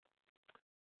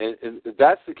 And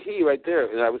that's the key right there.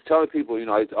 And I was telling people,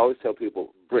 I always tell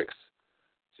people bricks.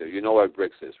 So you know what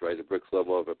bricks is, right? The bricks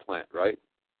level of a plant, right?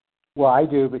 Well, I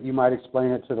do, but you might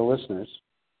explain it to the listeners.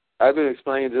 I've been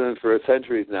explaining to them for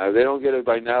centuries now. If they don't get it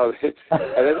by now,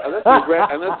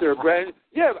 unless they're brand.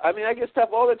 Yeah, I mean, I get stuff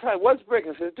all the time. What's brick?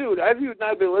 I said, dude, have you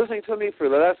not been listening to me for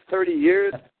the last 30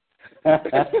 years?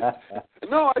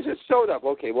 No, I just showed up.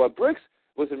 Okay, well, bricks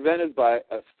was invented by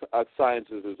a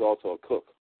scientist who's also a cook.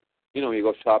 You know, when you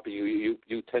go shopping,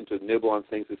 you tend to nibble on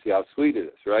things to see how sweet it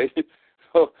is, right?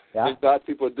 So a lot of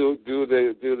people do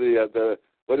the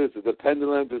what is it, the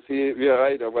pendulum to see,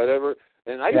 right, or whatever.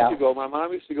 And I used to go. My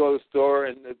mom used to go to the store,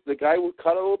 and the guy would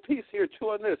cut a little piece here, chew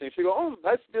on this, and she'd go, "Oh,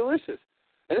 that's delicious."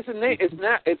 And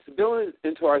it's built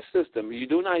into our system. You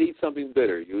do not eat something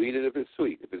bitter. You eat it if it's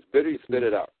sweet. If it's bitter, you spit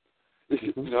it out.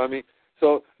 You know what I mean?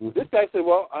 So this guy said,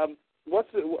 "Well,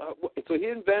 so he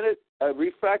invented a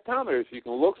refractometer, so you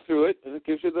can look through it, and it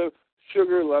gives you the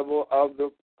sugar level of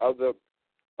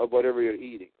whatever you're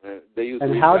eating." They use.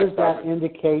 And how does that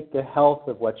indicate the health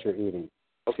of what you're eating?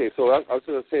 Okay, so I was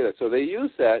going to say that. So they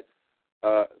use that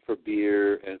for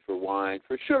beer and for wine,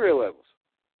 for sugar levels.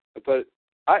 But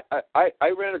I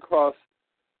ran across,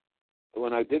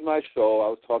 when I did my show, I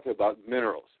was talking about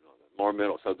minerals, more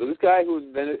minerals. So this guy who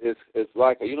invented is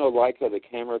Leica. You know Leica, the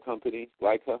camera company,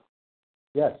 Leica?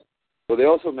 Yes. So they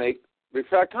also make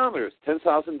refractometers,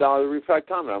 $10,000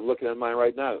 refractometer. I'm looking at mine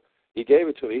right now. He gave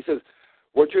it to me. He says,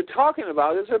 what you're talking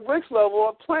about is a Brix level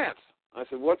of plants. I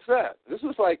said, what's that? This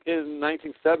was like in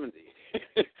 1970.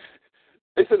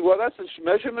 They said, well, that's a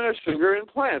measurement of sugar in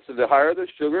plants. And the higher the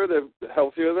sugar, the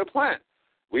healthier the plant.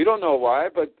 We don't know why,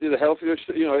 but the healthier,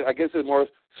 I guess there's more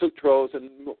sucrose and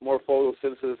more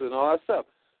photosynthesis and all that stuff.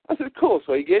 I said, cool.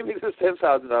 So he gave me this $10,000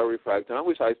 refractometer,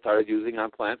 which I started using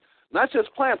on plants. Not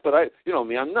just plants, but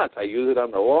I'm nuts. I use it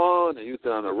on the lawn. I use it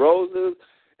on the roses.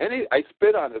 I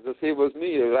spit on it to see if it was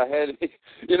me. If I had,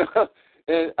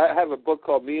 and I have a book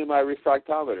called Me and My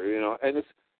Refractometer,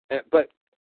 but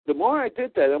the more I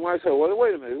did that, the more I said, well,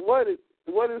 wait a minute, why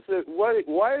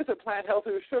is a plant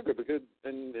healthy with sugar? Because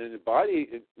in the body,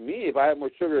 if I have more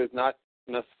sugar, it's not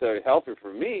necessarily healthy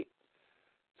for me.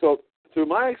 So through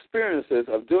my experiences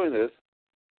of doing this,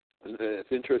 and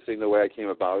it's interesting the way I came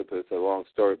about it, but it's a long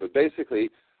story. But basically,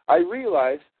 I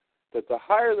realized that the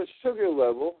higher the sugar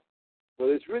level, what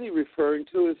it's really referring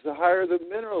to is the higher the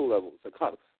mineral levels, the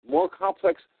more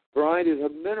complex varieties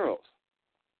of minerals.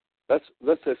 That's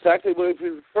exactly what it's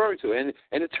referring to. And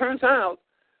it turns out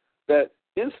that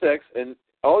insects and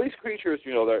all these creatures,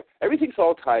 everything's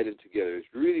all tied in together. It's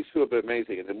really super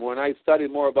amazing. And then when I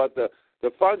studied more about the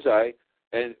fungi,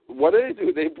 and what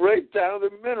do? They break down the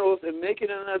minerals and make it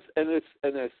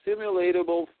in a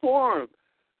simulatable form.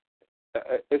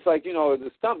 It's like,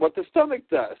 what the stomach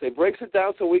does. It breaks it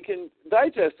down so we can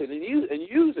digest it and use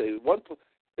it.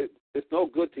 It's no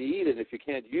good to eat it if you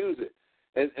can't use it.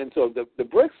 And so the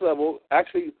Brix level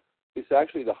is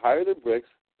actually the higher the Brix,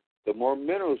 the more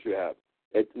minerals you have.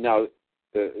 Now,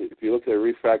 if you look at a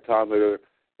refractometer,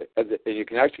 and you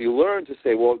can actually learn to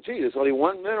say, well, gee, there's only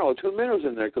one mineral or two minerals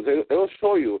in there, because it'll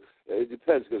show you. It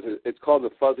depends, because it's called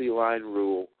the fuzzy line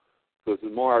rule. Because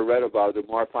the more I read about it,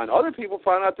 the more I find other people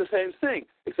find out the same thing,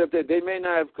 except that they may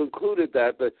not have concluded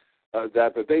that, but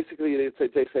basically they say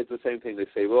the same thing. They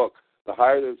say, look, the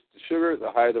higher the sugar,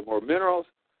 the higher the more minerals.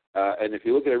 And if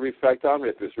you look at a refractometer,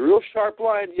 if it's a real sharp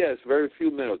line, yes, very few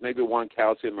minerals, maybe one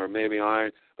calcium or maybe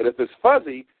iron. But if it's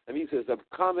fuzzy, that means it's a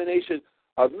combination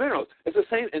of minerals. It's the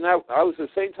same, and I was at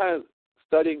the same time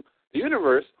studying the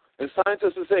universe, and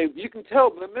scientists would say, you can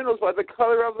tell the minerals by the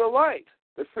color of the light,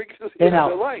 the frequency of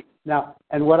the light. Now,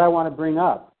 and what I want to bring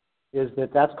up is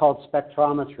that's called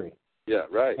spectrometry. Yeah,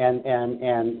 right. And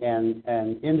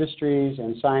industries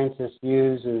and scientists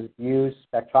use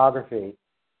spectrography,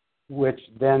 which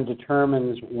then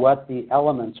determines what the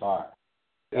elements are.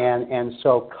 Yeah. And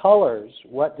so colors,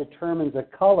 what determines a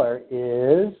color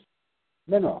is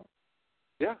mineral.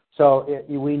 Yeah. So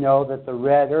we know that the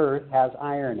red earth has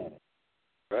iron in it.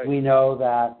 Right. We know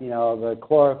that, the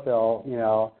chlorophyll,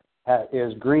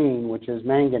 is green, which is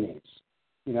manganese.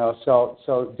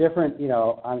 So different,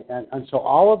 and so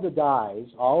all of the dyes,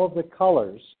 all of the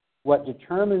colors, what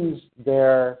determines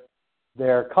their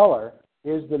color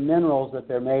is the minerals that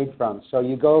they're made from. So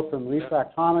you go from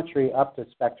refractometry up to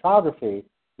spectrography,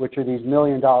 which are these $1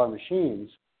 million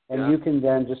machines, and you can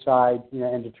then decide,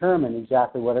 and determine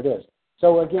exactly what it is.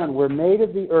 So again, we're made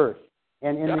of the earth,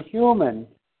 and in the human,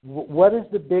 what is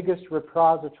the biggest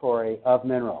repository of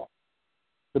mineral?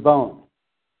 The bone.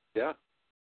 Yeah.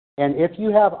 And if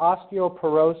you have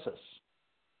osteoporosis,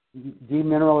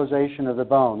 demineralization of the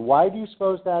bone, why do you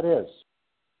suppose that is?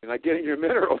 You're not getting your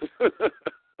minerals. So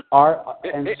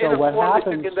what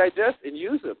happens? You can digest and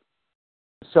use them.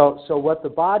 So what the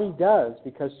body does,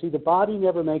 because see, the body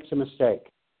never makes a mistake.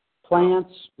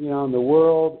 plants, in the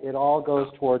world, it all goes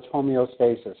towards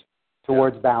homeostasis,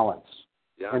 towards balance.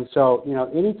 Yeah. And so,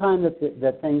 anytime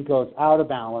that thing goes out of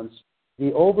balance,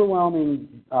 the overwhelming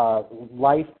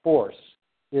life force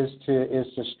is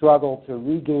to struggle to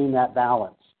regain that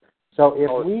balance. So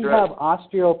if we have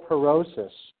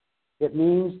osteoporosis, it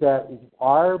means that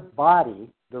our body,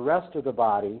 the rest of the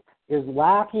body, is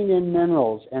lacking in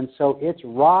minerals, and so it's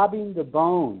robbing the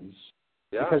bones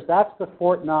because that's the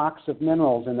Fort Knox of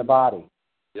minerals in the body.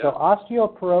 Yeah. So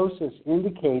osteoporosis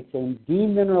indicates a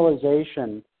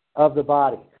demineralization of the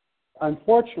body.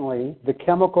 Unfortunately, the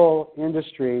chemical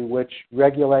industry, which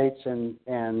regulates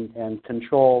and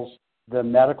controls the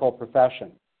medical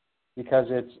profession, because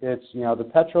it's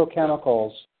the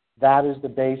petrochemicals, that is the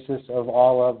basis of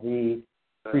all of the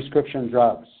prescription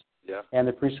drugs. Yeah. And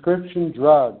the prescription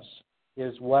drugs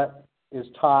is what is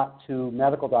taught to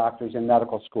medical doctors in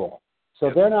medical school. So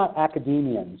they're not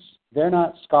academians. They're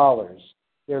not scholars.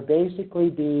 They're basically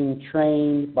being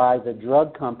trained by the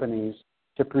drug companies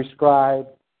to prescribe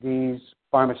these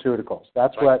pharmaceuticals.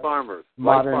 That's like what farmers.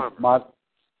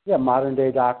 Modern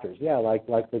day doctors. Yeah, like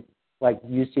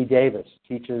UC Davis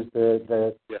teaches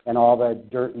and all the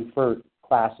dirt and furt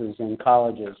classes in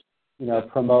colleges,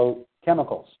 promote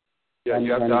chemicals. Yeah,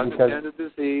 you have to understand the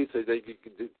disease so that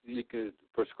you can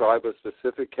prescribe a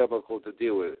specific chemical to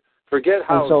deal with it. Forget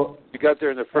how you got there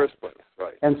in the first place,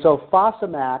 right? And so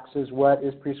Fosamax is what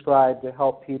is prescribed to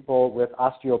help people with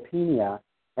osteopenia,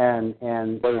 and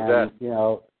what is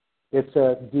that? It's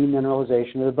a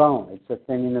demineralization of the bone. It's a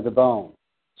thinning of the bone.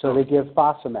 So they give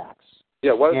Fosamax.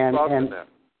 Yeah, what is Fosamax?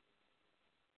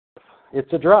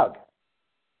 It's a drug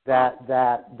that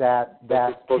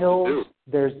kills.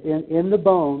 There's in the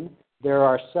bone. There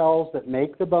are cells that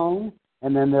make the bone,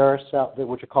 and then there are cells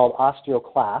which are called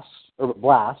osteoclasts or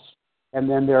blasts, and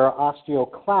then there are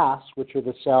osteoclasts, which are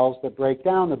the cells that break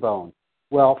down the bone.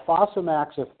 Well,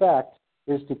 Fosamax effect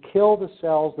is to kill the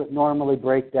cells that normally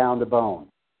break down the bone.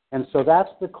 And so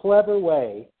that's the clever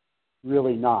way,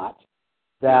 really not,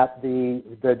 that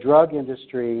the drug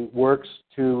industry works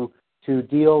to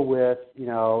deal with,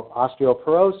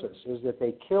 osteoporosis, is that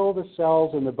they kill the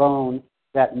cells in the bone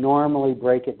that normally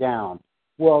break it down.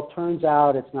 Well, it turns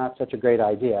out it's not such a great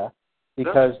idea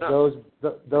because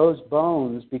those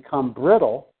bones become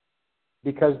brittle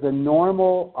because the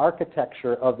normal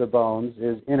architecture of the bones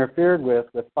is interfered with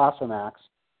Fosamax.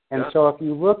 And so if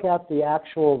you look at the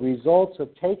actual results of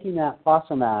taking that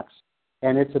Fosamax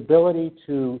and its ability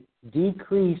to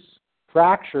decrease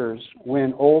fractures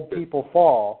when old people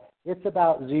fall, it's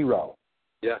about zero.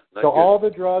 Yeah. So all the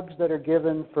drugs that are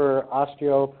given for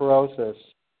osteoporosis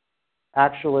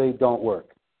actually don't work.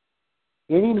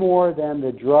 Any more than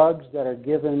the drugs that are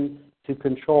given to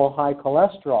control high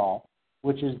cholesterol,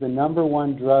 which is the number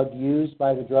one drug used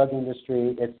by the drug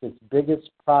industry. It's its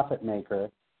biggest profit maker.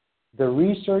 The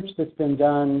research that's been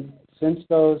done since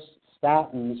those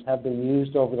statins have been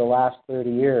used over the last 30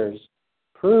 years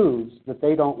proves that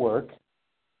they don't work.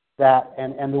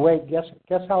 And the way,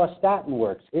 guess how a statin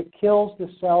works? It kills the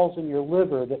cells in your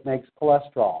liver that makes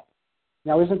cholesterol.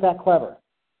 Now, isn't that clever?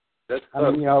 That's clever.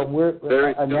 I mean,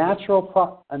 we're a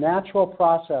natural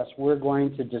process we're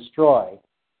going to destroy,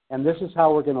 and this is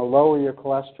how we're going to lower your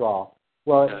cholesterol.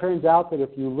 Well, it turns out that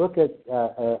if you look at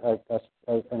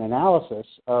an analysis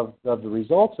of the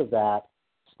results of that,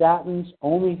 statins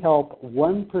only help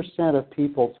 1% of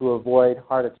people to avoid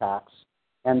heart attacks,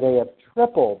 and they have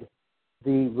tripled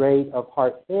the rate of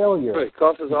heart failure. Right, it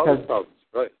causes all the problems,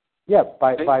 right. Yeah,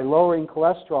 by lowering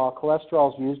cholesterol.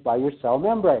 Cholesterol is used by your cell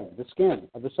membrane, the skin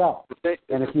of the cell.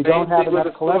 And if you don't have enough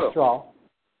cholesterol,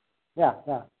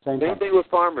 same thing with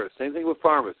farmers.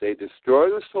 They destroy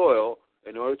the soil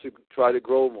in order to try to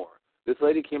grow more. This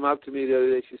lady came up to me the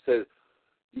other day. She said,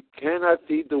 "You cannot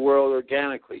feed the world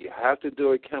organically. You have to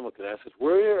do it chemically." And I said, Who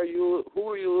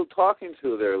are you talking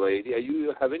to there, lady?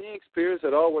 You have any experience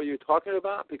at all what you're talking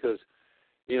about? Because,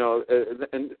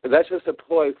 and that's just a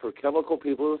ploy for chemical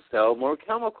people to sell more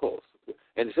chemicals.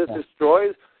 And it just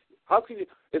destroys. How can you?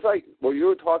 It's like what you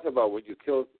were talking about when you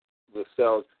kill the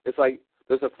cells. It's like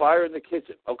there's a fire in the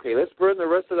kitchen. Okay, let's burn the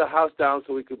rest of the house down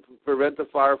so we can prevent the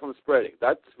fire from spreading.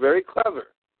 That's very clever.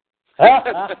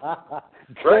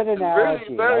 Good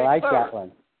analogy. Very I like clever. that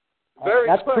one.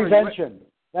 That's clever. Prevention.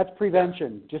 That's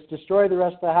prevention. Just destroy the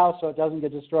rest of the house so it doesn't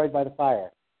get destroyed by the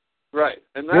fire. Right.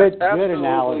 And that's good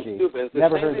analogy. Stupid. It's the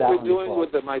Never same heard thing that we're one doing before.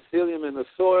 with the mycelium in the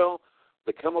soil,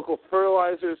 the chemical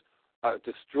fertilizers,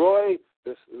 destroy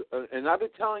this. And I've been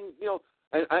telling,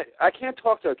 and I can't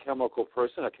talk to a chemical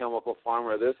person, a chemical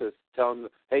farmer. This is telling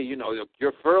them, hey,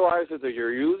 your fertilizer that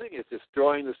you're using is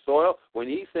destroying the soil. When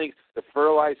he thinks the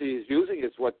fertilizer he's using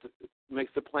is what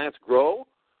makes the plants grow.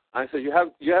 I said, you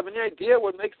have any idea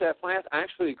what makes that plant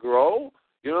actually grow?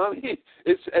 You know what I mean?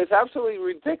 It's absolutely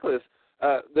ridiculous,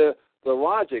 the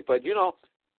logic. But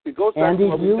it goes back to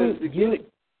what we said at the beginning.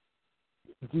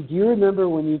 Did you remember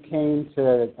when you came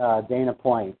to Dana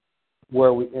Point,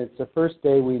 where it's the first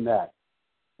day we met,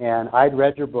 and I'd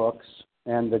read your books,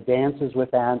 and the Dances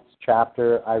with Ants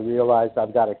chapter, I realized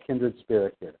I've got a kindred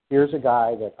spirit here. Here's a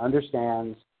guy that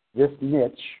understands this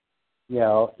niche,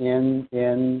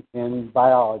 in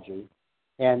biology,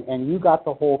 and you got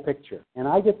the whole picture. And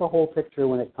I get the whole picture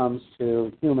when it comes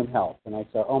to human health. And I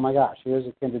say, oh my gosh, here's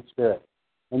a kindred spirit.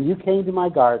 And you came to my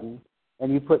garden,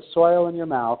 and you put soil in your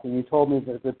mouth, and you told me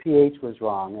that the pH was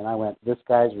wrong. And I went, this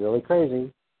guy's really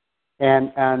crazy.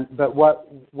 But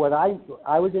what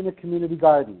I was in a community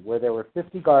garden where there were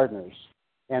 50 gardeners,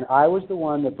 and I was the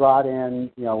one that brought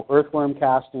in, earthworm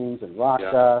castings and rock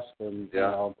dust and,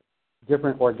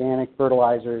 different organic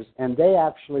fertilizers, and they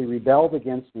actually rebelled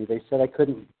against me. They said I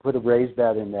couldn't put a raised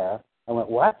bed in there. I went,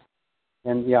 what?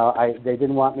 And, they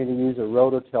didn't want me to use a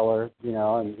rototiller,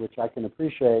 and which I can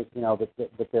appreciate, but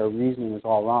their reasoning was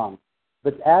all wrong.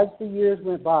 But as the years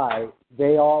went by,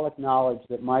 they all acknowledged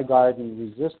that my garden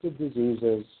resisted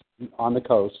diseases on the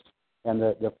coast and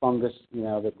the fungus,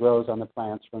 that grows on the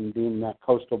plants from being that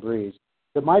coastal breeze,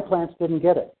 that my plants didn't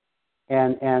get it.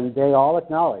 And they all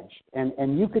acknowledged.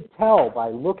 And you could tell by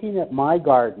looking at my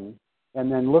garden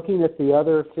and then looking at the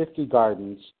other 50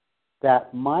 gardens that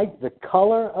the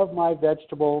color of my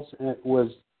vegetables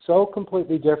was so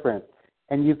completely different.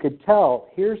 And you could tell,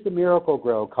 here's the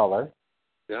Miracle-Gro color.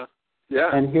 Yeah. Yeah.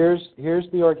 And here's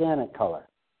the organic color.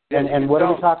 And what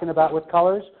are we talking about with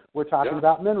colors? We're talking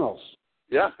about minerals.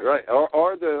 Yeah, right.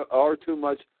 Or too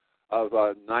much of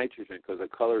nitrogen, because the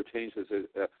color changes.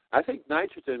 I think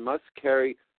nitrogen must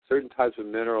carry certain types of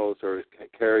minerals or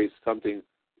carry something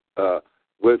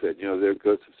with it.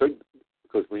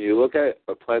 Because when you look at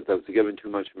a plant that's given too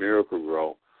much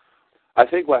Miracle-Gro, I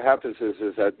think what happens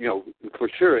is that for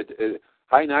sure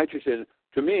high nitrogen,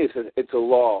 to me, it's a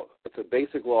law. It's a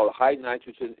basic law. High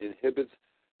nitrogen inhibits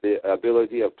the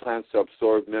ability of plants to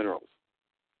absorb minerals.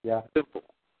 Yeah. Simple.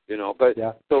 But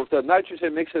so the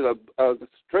nitrogen makes it a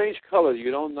strange color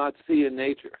you don't not see in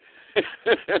nature.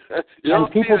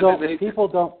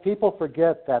 People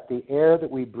forget that the air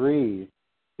that we breathe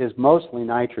is mostly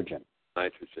nitrogen.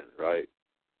 Nitrogen, right.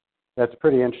 That's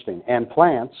pretty interesting. And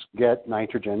plants get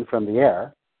nitrogen from the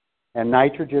air, and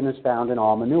nitrogen is found in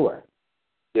all manure.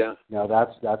 Yeah.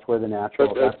 That's where the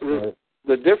natural.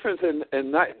 The difference in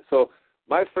so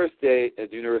my first day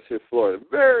at the University of Florida,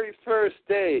 very first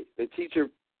day, the teacher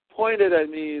pointed at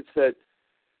me and said,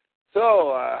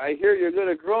 so I hear you're good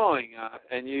at growing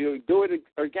and you do it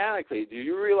organically. Do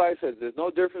you realize that there's no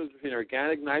difference between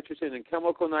organic nitrogen and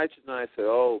chemical nitrogen? And I said,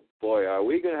 oh boy, are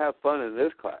we going to have fun in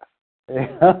this class?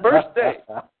 First day.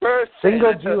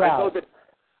 Singled you out.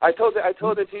 I told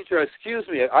the teacher, excuse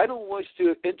me, I don't wish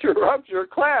to interrupt your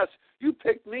class. You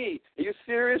picked me. Are you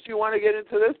serious? You want to get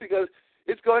into this? Because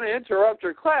it's going to interrupt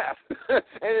your class. And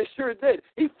it sure did.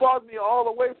 He fought me all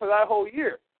the way for that whole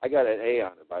year. I got an A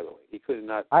on it, by the way. He could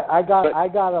not. I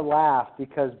got a laugh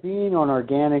because being an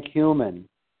organic human,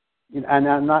 and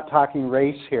I'm not talking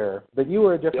race here, but you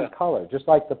were a different color. Just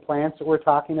like the plants that we're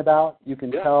talking about, you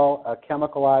can tell a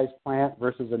chemicalized plant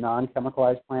versus a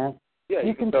non-chemicalized plant. Yeah,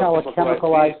 you can tell a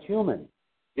chemicalized human.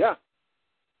 Yeah,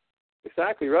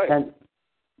 exactly right. And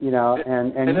and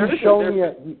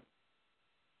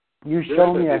you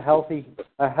show me a healthy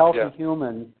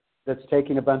human that's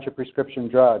taking a bunch of prescription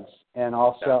drugs, and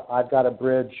also I've got a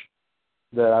bridge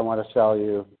that I want to sell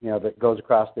you, that goes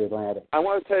across the Atlantic. I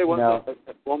want to tell you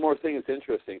one more thing that's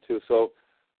interesting too. So,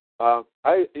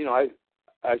 as you know,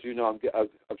 I'm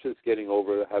just getting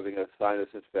over having a sinus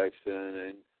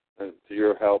infection, and to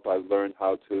your help, I've learned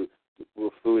how to,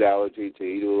 with food allergy, to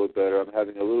eat a little better. I'm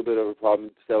having a little bit of a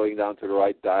problem settling down to the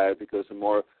right diet because the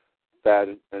more fat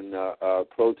and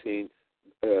protein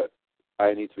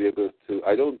I need to be able to.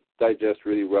 I don't digest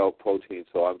really well protein,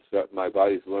 so my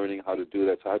body's learning how to do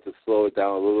that. So I have to slow it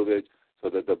down a little bit so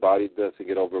that the body doesn't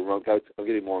get overrun. I'm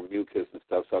getting more mucus and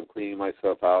stuff, so I'm cleaning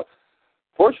myself out.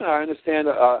 Fortunately, I understand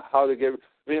how to get.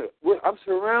 I'm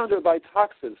surrounded by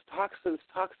toxins.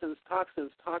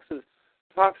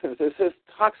 There's just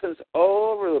toxins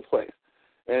all over the place.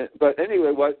 But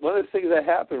anyway, one of the things that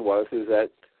happened is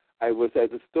that I was at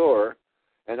the store,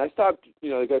 and I stopped.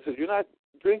 The guy says, "You're not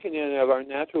drinking any of our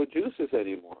natural juices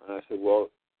anymore." And I said, "Well,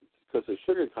 it's because the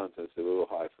sugar content's a little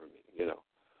high for me,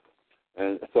 And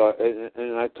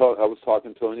so I was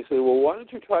talking to him, and he said, well, why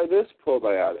don't you try this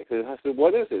probiotic? And I said,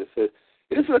 what is it? He said,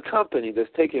 this is a company that's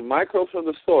taking microbes from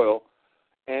the soil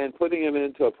and putting them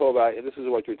into a probiotic, and this is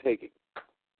what you're taking.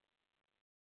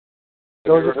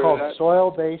 Those are called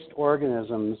soil-based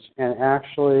organisms, and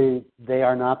actually they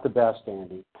are not the best,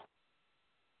 Andy.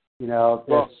 You know,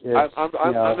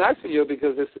 I'm asking you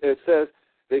because it says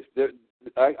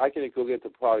I can go get the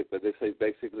product, but they say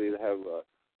basically they have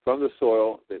from the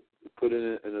soil, they put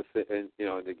it and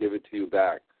they give it to you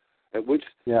back. And which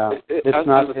on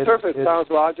the surface sounds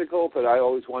logical, but I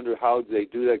always wonder how they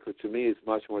do that. Because to me, it's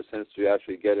much more sense to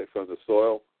actually get it from the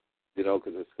soil. You know,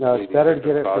 because it's better to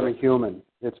get it from a human.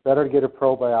 It's better to get a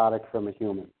probiotic from a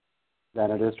human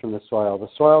than it is from the soil. The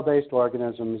soil-based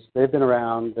organisms, they've been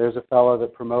around. There's a fellow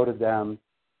that promoted them,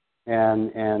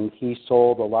 and he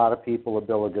sold a lot of people a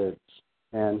bill of goods.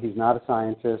 And he's not a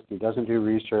scientist. He doesn't do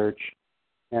research.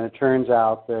 And it turns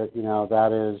out that,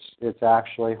 it's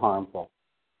actually harmful.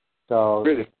 So,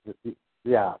 really?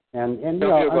 Yeah. And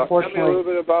Tell unfortunately... me a little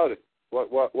bit about it.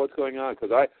 What's going on?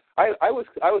 Because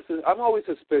I'm always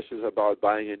suspicious about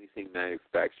buying anything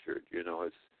manufactured. You know,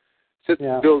 it's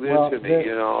built into me.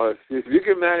 You know, if you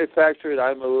can manufacture it,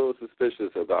 I'm a little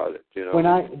suspicious about it. You know,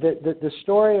 the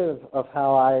story of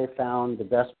how I found the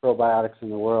best probiotics in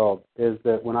the world is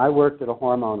that when I worked at a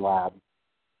hormone lab,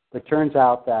 it turns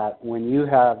out that when you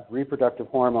have reproductive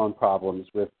hormone problems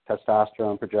with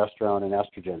testosterone, progesterone, and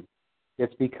estrogen,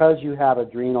 it's because you have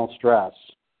adrenal stress.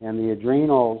 And the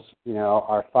adrenals,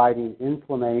 are fighting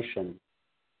inflammation.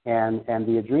 And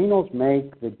the adrenals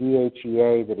make the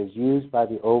DHEA that is used by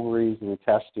the ovaries and the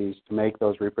testes to make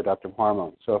those reproductive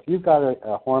hormones. So if you've got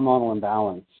a hormonal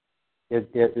imbalance, it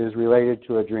is related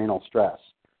to adrenal stress.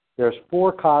 There's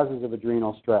 4 causes of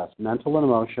adrenal stress: mental and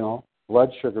emotional,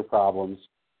 blood sugar problems,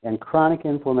 and chronic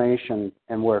inflammation.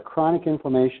 And where chronic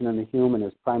inflammation in the human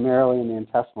is primarily in the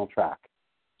intestinal tract.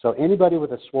 So anybody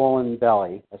with a swollen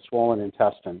belly, a swollen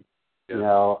intestine,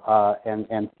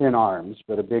 and thin arms,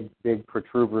 but a big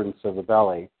protuberance of the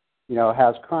belly,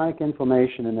 has chronic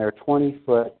inflammation in their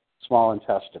 20-foot small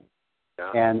intestine.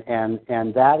 Yeah.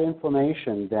 And that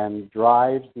inflammation then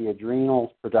drives the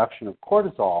adrenal production of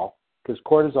cortisol, because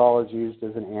cortisol is used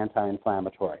as an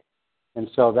anti-inflammatory. And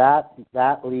so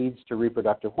that leads to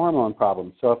reproductive hormone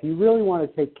problems. So if you really want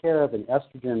to take care of an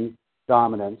estrogen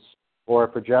dominance or a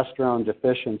progesterone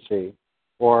deficiency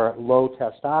or low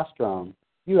testosterone,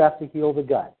 you have to heal the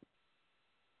gut.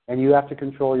 And you have to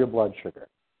control your blood sugar.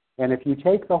 And if you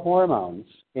take the hormones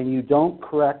and you don't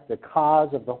correct the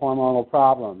cause of the hormonal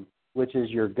problem, which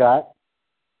is your gut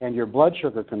and your blood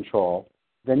sugar control,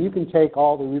 then you can take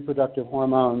all the reproductive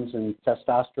hormones and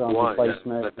testosterone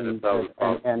replacement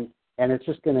and it's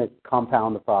just going to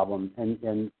compound the problem,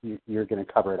 and you're going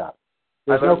to cover it up.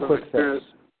 There's no quick fix.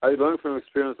 I learned from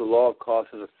experience the law of cause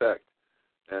and effect.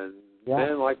 And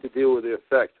men like to deal with the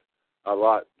effect a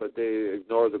lot, but they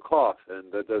ignore the cause.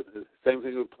 And that does the same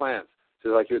thing with plants. So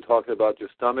like you're talking about your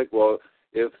stomach, well,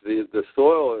 if the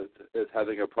soil is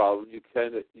having a problem, you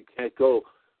can't go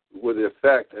with the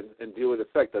effect and deal with the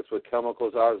effect. That's what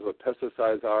chemicals are, that's what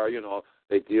pesticides are.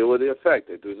 They deal with the effect.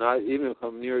 They do not even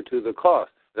come near to the cause.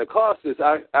 The cause is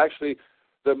actually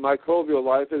the microbial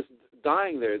life is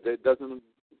dying there. It doesn't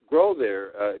grow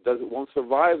there. Won't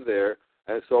survive there.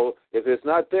 And so if it's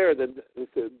not there, then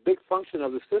the big function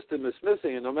of the system is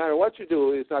missing. And no matter what you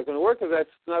do, it's not going to work because that's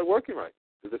not working right.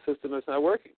 The system is not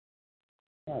working.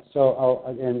 Yeah, so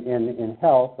in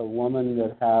health, a woman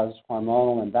that has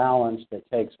hormonal imbalance that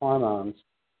takes hormones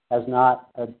has not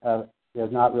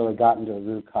really gotten to the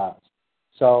root cause.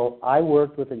 So I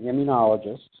worked with an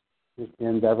immunologist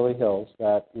in Beverly Hills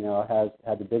that has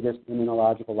had the biggest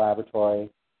immunological laboratory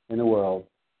in the world,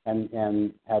 and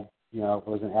had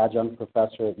was an adjunct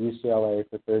professor at UCLA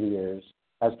for 30 years,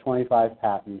 has 25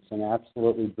 patents, an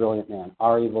absolutely brilliant man.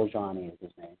 Ari Vojani is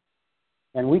his name.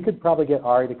 And we could probably get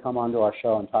Ari to come onto our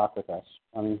show and talk with us.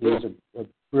 I mean, he's a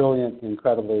brilliant,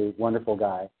 incredibly wonderful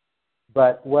guy.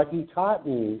 But what he taught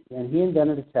me, and he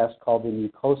invented a test called the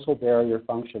mucosal barrier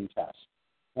function test.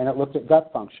 And it looked at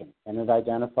gut function, and it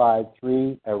identified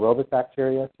 3 aerobic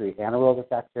bacteria, 3 anaerobic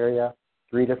bacteria,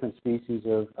 3 different species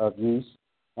of yeast,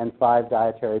 and 5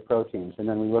 dietary proteins. And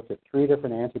then we looked at 3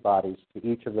 different antibodies to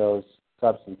each of those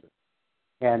substances.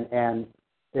 And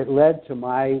it led to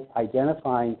my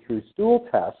identifying through stool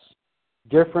tests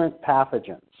different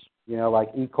pathogens, like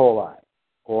E. coli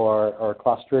or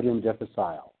Clostridium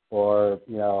difficile or,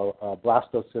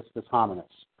 Blastocystis hominis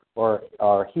or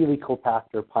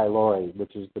Helicobacter pylori,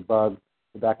 which is the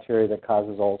bacteria that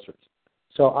causes ulcers.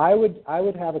 So I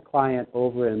would have a client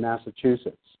over in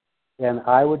Massachusetts, and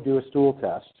I would do a stool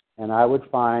test, and I would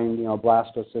find,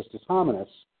 Blastocystis hominis.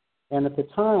 And at the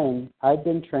time, I'd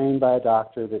been trained by a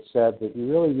doctor that said that you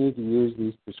really need to use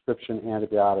these prescription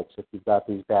antibiotics if you've got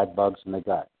these bad bugs in the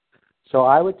gut. So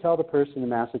I would tell the person in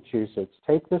Massachusetts,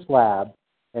 take this lab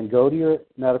and go to your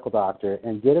medical doctor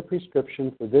and get a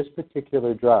prescription for this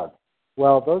particular drug.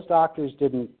 Well, those doctors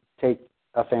didn't take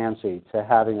a fancy to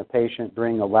having a patient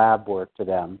bring a lab work to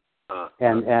them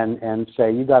and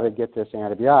say, you got to get this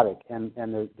antibiotic. And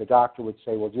the doctor would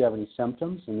say, well, do you have any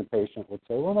symptoms? And the patient would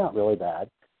say, well, not really bad.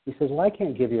 He says, well, I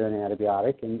can't give you an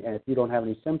antibiotic, and if you don't have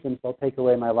any symptoms, they'll take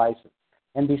away my license.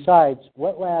 And besides,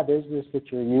 what lab is this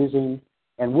that you're using?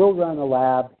 And we'll run a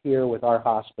lab here with our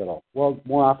hospital. Well,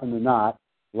 more often than not,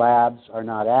 labs are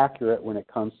not accurate when it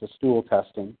comes to stool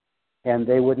testing, and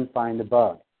they wouldn't find a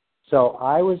bug. So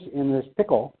I was in this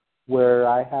pickle where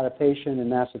I had a patient in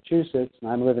Massachusetts, and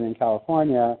I'm living in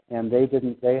California, and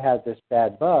they had this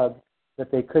bad bug that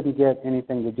they couldn't get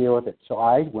anything to deal with it. So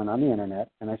I went on the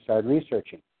internet, and I started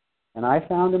researching. And I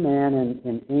found a man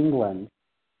in England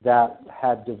that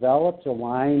had developed a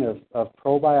line of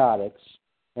probiotics,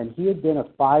 and he had been a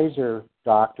Pfizer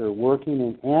doctor working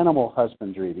in animal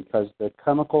husbandry because the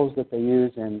chemicals that they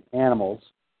use in animals,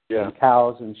 in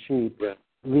cows and sheep,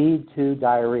 lead to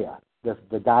diarrhea.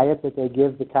 The diet that they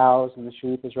give the cows and the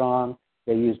sheep is wrong.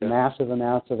 They use massive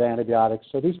amounts of antibiotics.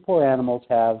 So these poor animals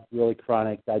have really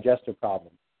chronic digestive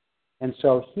problems. And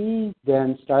so he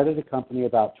then started a company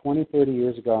about 20, 30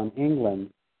 years ago in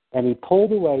England, and he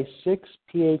pulled away 6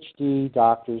 PhD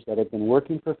doctors that had been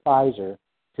working for Pfizer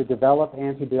to develop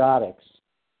antibiotics.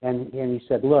 And he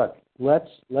said, look, let's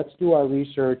do our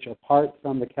research apart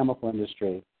from the chemical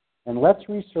industry, and let's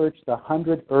research the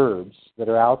 100 herbs that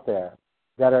are out there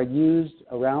that are used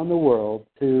around the world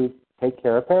to take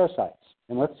care of parasites.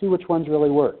 And let's see which ones really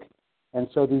work. And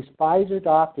so these Pfizer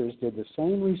doctors did the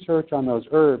same research on those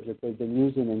herbs that they've been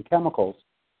using in chemicals,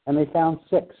 and they found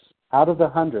 6. Out of the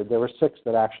 100, there were 6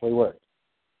 that actually worked.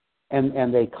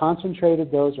 And they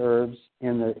concentrated those herbs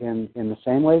in the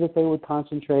same way that they would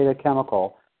concentrate a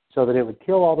chemical so that it would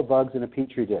kill all the bugs in a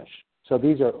petri dish. So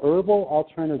these are herbal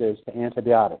alternatives to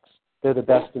antibiotics. They're the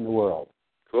best in the world.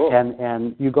 Cool.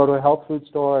 And you go to a health food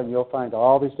store and you'll find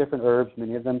all these different herbs.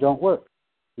 Many of them don't work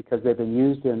because they've been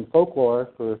used in folklore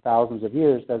for thousands of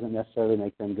years. Doesn't necessarily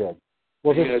make them good.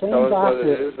 Well, Are you going to tell us what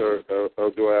it is, or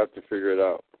do I have to figure it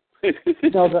out?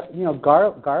 No,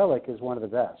 garlic is one of the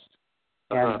best.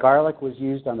 And garlic was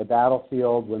used on the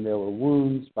battlefield when there were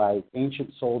wounds by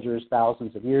ancient soldiers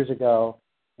thousands of years ago,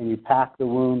 and you pack the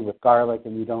wound with garlic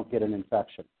and you don't get an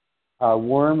infection.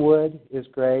 Wormwood is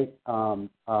great.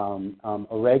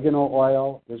 Oregano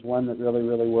oil is one that really,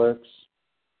 really works.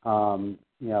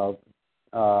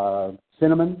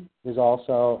 Cinnamon is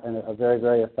also a very,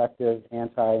 very effective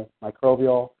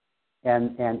antimicrobial.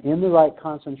 And in the right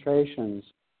concentrations,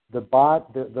 the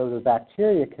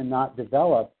bacteria cannot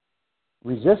develop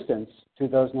resistance to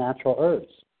those natural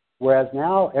herbs. Whereas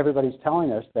now everybody's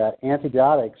telling us that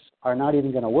antibiotics are not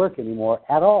even going to work anymore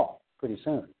at all pretty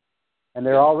soon. And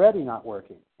they're already not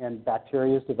working. And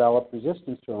bacteria has developed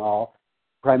resistance to them all,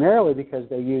 primarily because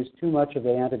they use too much of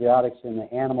the antibiotics in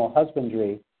the animal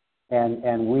husbandry.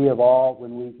 And we have all,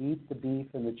 when we eat the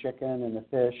beef and the chicken and the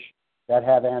fish that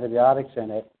have antibiotics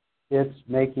in it, it's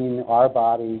making our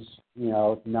bodies,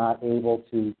 not able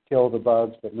to kill the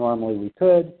bugs that normally we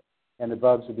could. And the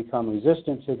bugs have become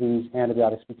resistant to these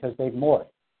antibiotics because they've morphed.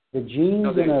 The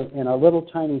genes in a little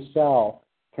tiny cell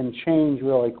can change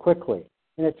really quickly.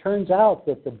 And it turns out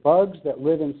that the bugs that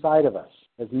live inside of us,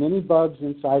 as many bugs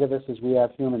inside of us as we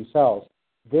have human cells,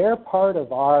 they're part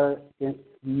of our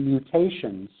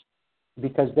mutations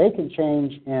because they can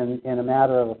change in a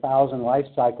matter of 1,000 life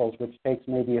cycles, which takes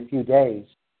maybe a few days,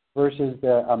 versus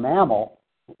a mammal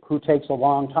who takes a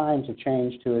long time to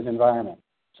change to his environment.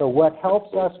 So what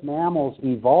helps us mammals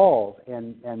evolve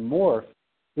and morph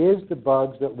is the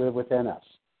bugs that live within us.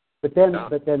 But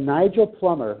then Nigel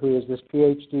Plummer, who is this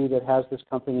PhD that has this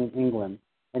company in England,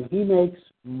 and he makes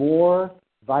more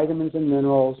vitamins and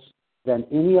minerals than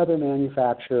any other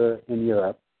manufacturer in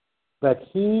Europe, but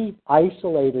he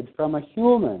isolated from a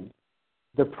human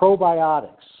the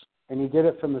probiotics, and he did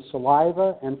it from the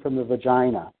saliva and from the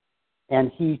vagina. And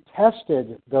he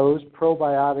tested those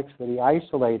probiotics that he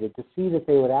isolated to see that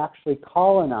they would actually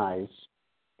colonize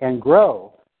and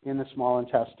grow in the small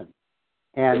intestine.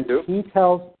 And he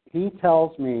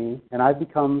tells me, and I've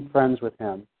become friends with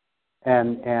him,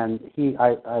 and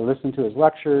I listen to his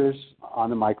lectures on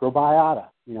the microbiota,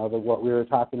 what we were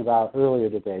talking about earlier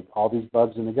today, all these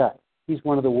bugs in the gut. He's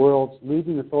one of the world's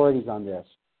leading authorities on this.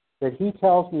 That he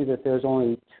tells me that there's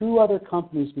only 2 other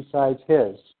companies besides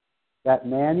his that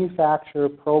manufacture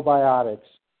probiotics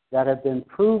that have been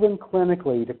proven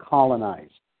clinically to colonize.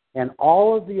 And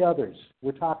all of the others,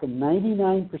 we're talking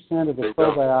 99% of the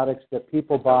probiotics that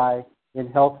people buy in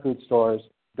health food stores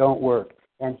don't work.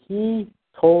 And he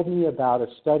told me about a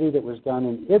study that was done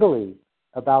in Italy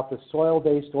about the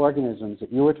soil-based organisms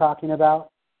that you were talking about,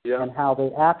 and how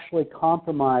they actually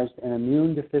compromised an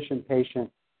immune-deficient patient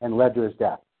and led to his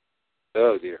death.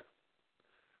 Oh, dear.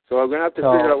 So I'm going to have to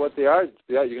figure out what they are.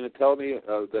 Yeah, you're going to tell me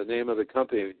the name of the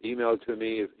company. Email it to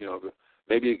me. If,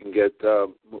 maybe you can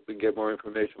get more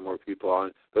information, more people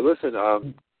on. But listen,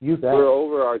 you bet. We're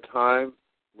over our time.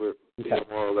 We're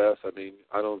more or less. I mean,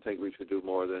 I don't think we should do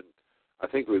more than. I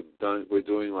think we're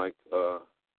doing like an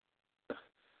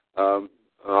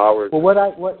hour. Well,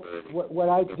 what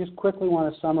I just quickly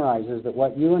want to summarize is that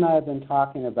what you and I have been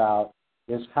talking about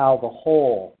is how the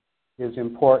whole is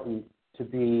important to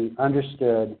be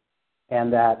understood,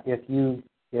 and that if you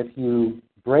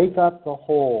break up the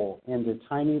whole into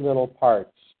tiny little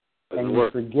parts and you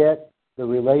forget the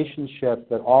relationship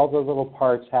that all the little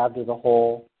parts have to the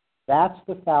whole, that's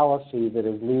the fallacy that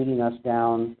is leading us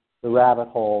down the rabbit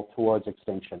hole towards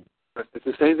extinction. It's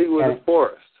the same thing with the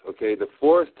forest. Okay, the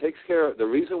forest takes care of, the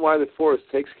reason why the forest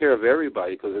takes care of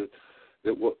everybody, because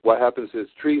what happens is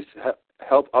trees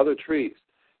help other trees.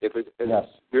 If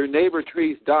your neighbor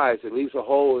tree dies, it leaves a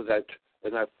hole in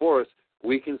that forest,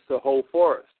 weakens the whole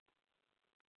forest.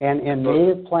 And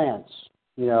native plants,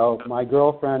 my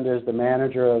girlfriend is the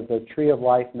manager of the Tree of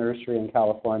Life Nursery in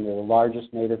California, the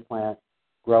largest native plant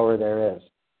grower there is.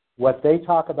 What they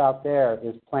talk about there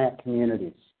is plant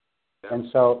communities. And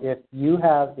so if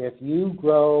you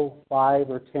grow 5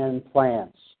 or 10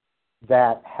 plants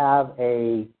that have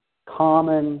a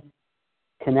common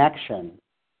connection,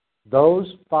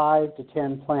 those 5 to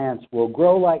 10 plants will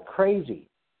grow like crazy.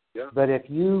 Yeah. But if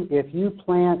you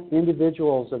plant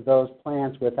individuals of those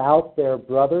plants without their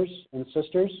brothers and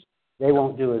sisters, they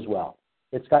won't do as well.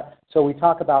 So we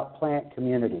talk about plant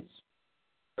communities.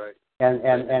 Right.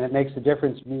 And it makes a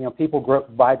difference. People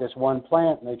buy this one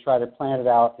plant and they try to plant it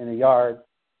out in a yard,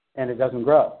 and it doesn't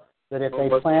grow. But if they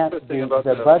plant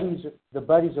the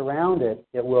buddies around it,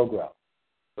 it will grow.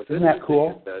 Isn't that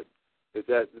cool?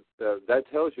 That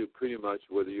tells you pretty much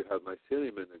whether you have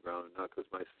mycelium in the ground or not, because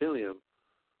mycelium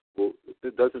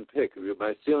it doesn't pick.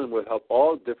 Mycelium will help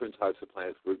all different types of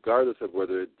plants, regardless of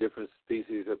whether it's different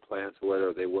species of plants or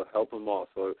whatever. They will help them all.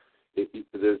 So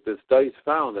there's been studies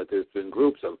found that there's been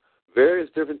groups of various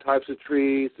different types of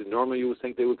trees, and normally you would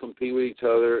think they would compete with each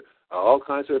other, all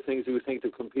kinds of things you would think to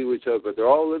compete with each other, but they're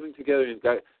all living together, and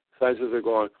scientists are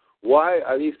going, why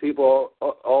are these people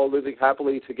all living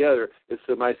happily together? It's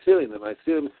the mycelium. The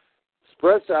mycelium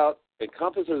spreads out,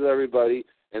 encompasses everybody,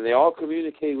 and they all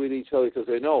communicate with each other because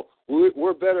they know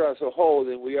we're better as a whole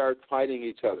than we are fighting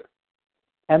each other.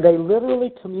 And they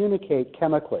literally communicate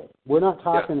chemically. We're not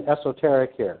talking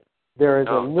esoteric here. There is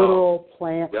a literal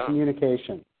plant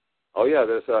communication. Oh, yeah.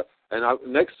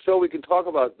 Next show we can talk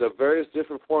about the various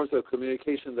different forms of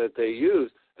communication that they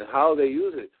use and how they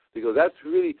use it, because that's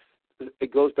really,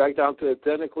 it goes back down to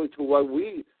identically to what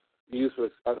we use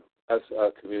as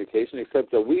communication,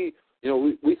 except that we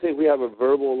think we have a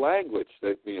verbal language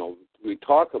that, we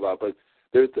talk about, but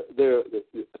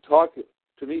talk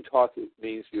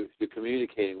means you're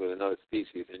communicating with another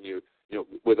species, and you're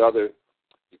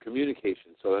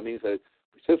communication. So that means that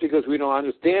just because we don't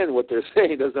understand what they're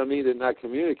saying doesn't mean they're not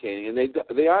communicating, and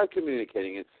they are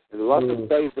communicating, and lots of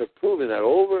studies have proven that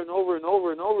over and over and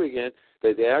over and over again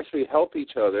that they actually help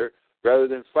each other rather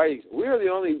than fighting. We're the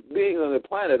only beings on the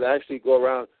planet that actually go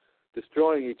around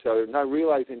destroying each other, not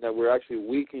realizing that we're actually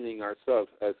weakening ourselves.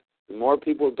 As the more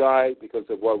people die because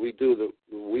of what we do,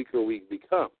 the weaker we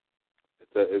become.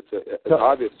 It's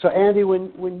obvious. So, Andy,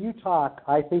 when you talk,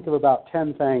 I think of about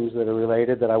 10 things that are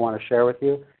related that I want to share with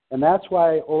you. And that's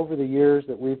why over the years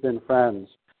that we've been friends,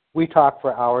 we talk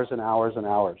for hours and hours and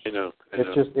hours. I know.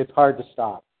 It's hard to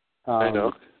stop. I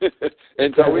know.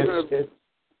 And so we're going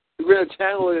to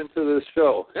channel it into this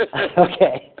show.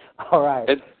 Okay. All right.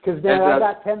 Because then I've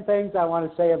got 10 things I want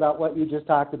to say about what you just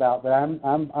talked about, but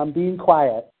I'm being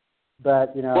quiet.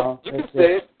 But you can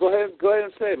say it. Go ahead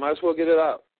and say it. Might as well get it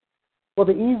out. Well,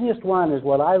 the easiest one is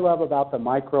what I love about the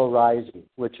mycorrhizae,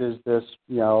 which is this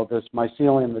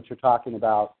mycelium that you're talking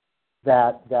about,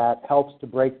 that helps to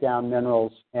break down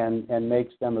minerals and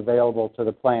makes them available to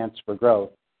the plants for growth.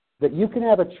 That you can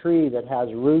have a tree that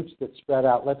has roots that spread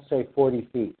out, let's say 40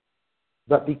 feet,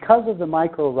 but because of the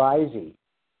mycorrhizae,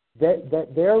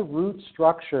 that their root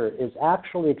structure is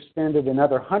actually extended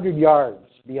another 100 yards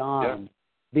beyond.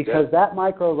 Because that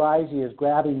mycorrhizae is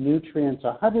grabbing nutrients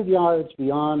 100 yards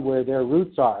beyond where their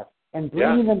roots are and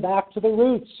bringing them back to the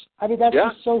roots. I mean, that's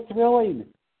just so thrilling.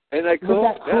 Ain't that cool?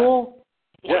 Isn't that cool?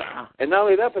 Yeah. And not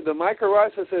only that, but the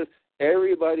mycorrhiza says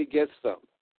everybody gets some.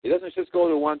 It doesn't just go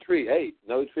to one tree. Hey,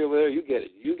 another tree over there, you get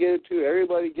it. You get it too.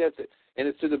 Everybody gets it. And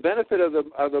it's to the benefit of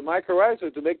the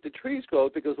mycorrhiza to make the trees grow,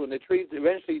 because when the trees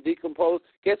eventually decompose,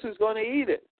 guess who's going to eat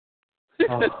it?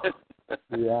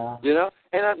 Yeah. You know?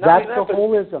 And that's the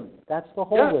holism. That's the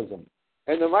holism.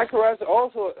 Yeah. And the mycorrhiza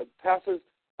also passes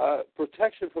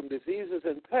protection from diseases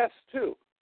and pests, too.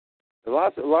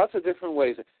 Lots of different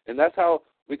ways. And that's how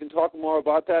we can talk more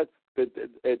about that.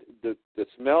 The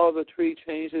smell of the tree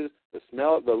changes,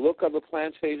 the look of the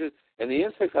plant changes, and the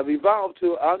insects have evolved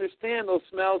to understand those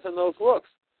smells and those looks.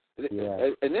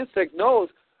 Yeah. An insect knows.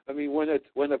 I mean, when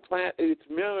a plant it's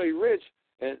minerally rich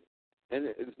and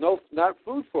it's not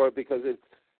food for it, because it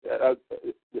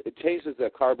changes the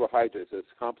carbohydrates. It's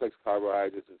complex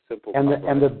carbohydrates and simple carbohydrates.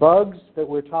 And the bugs that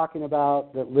we're talking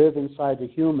about that live inside the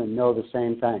human know the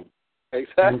same thing.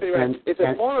 Exactly right. It's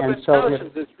a form of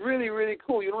intelligence. It's really, really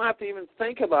cool. You don't have to even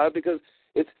think about it, because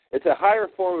it's a higher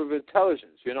form of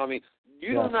intelligence. You know what I mean?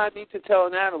 You do not need to tell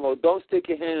an animal, don't stick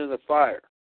your hand in the fire.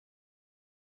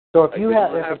 So if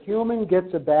a human gets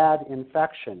a bad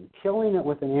infection, killing it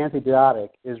with an antibiotic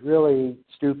is really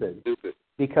stupid.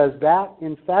 Because that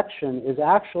infection is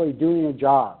actually doing a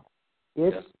job.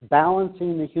 It's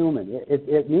balancing the human.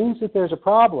 It means that there's a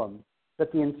problem,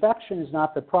 but the infection is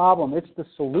not the problem. It's the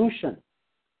solution.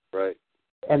 Right.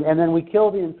 And then we kill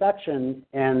the infection,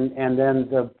 and then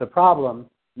the problem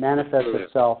manifests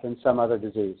itself in some other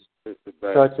disease.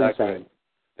 So it's insane.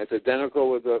 It's identical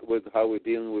with how we're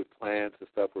dealing with plants and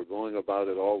stuff. We're going about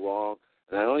it all wrong.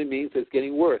 And that only means it's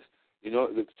getting worse. You know,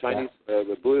 the Chinese,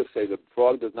 the Buddhists say the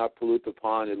frog does not pollute the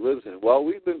pond it lives in. Well,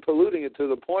 we've been polluting it to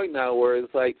the point now where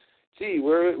it's like, gee,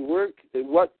 where, who,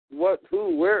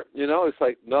 where? You know, it's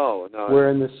like, no. We're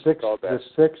in the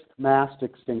sixth mass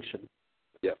extinction.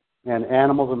 Yeah. And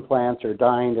animals and plants are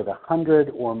dying at 100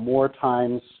 or more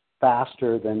times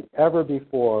faster than ever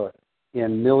before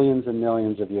in millions and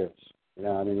millions of years. You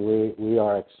know, I mean, we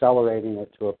are accelerating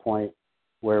it to a point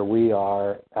where we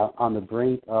are on the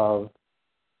brink of,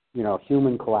 you know,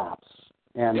 human collapse.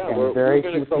 And very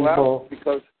few people.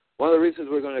 Because one of the reasons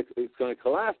it's going to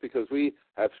collapse, because we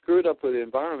have screwed up with the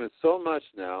environment so much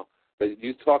now that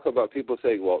you talk about people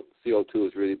saying, well, CO2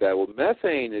 is really bad. Well,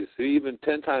 methane is even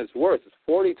 10 times worse. It's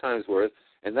 40 times worse.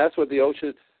 And that's what the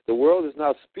world is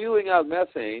now spewing out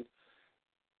methane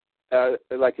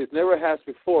like it never has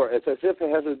before. It's as if it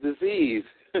has a disease,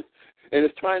 and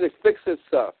it's trying to fix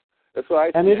itself. That's why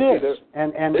I think it is.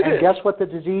 And guess what the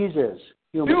disease is?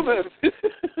 Humans.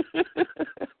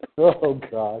 Oh,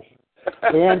 gosh.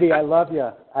 Andy, I love you.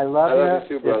 I love you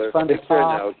too, brother. It's fun to Take care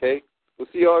talk. now, okay? We'll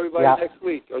see you everybody next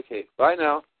week. Okay, bye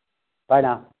now. Bye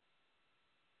now.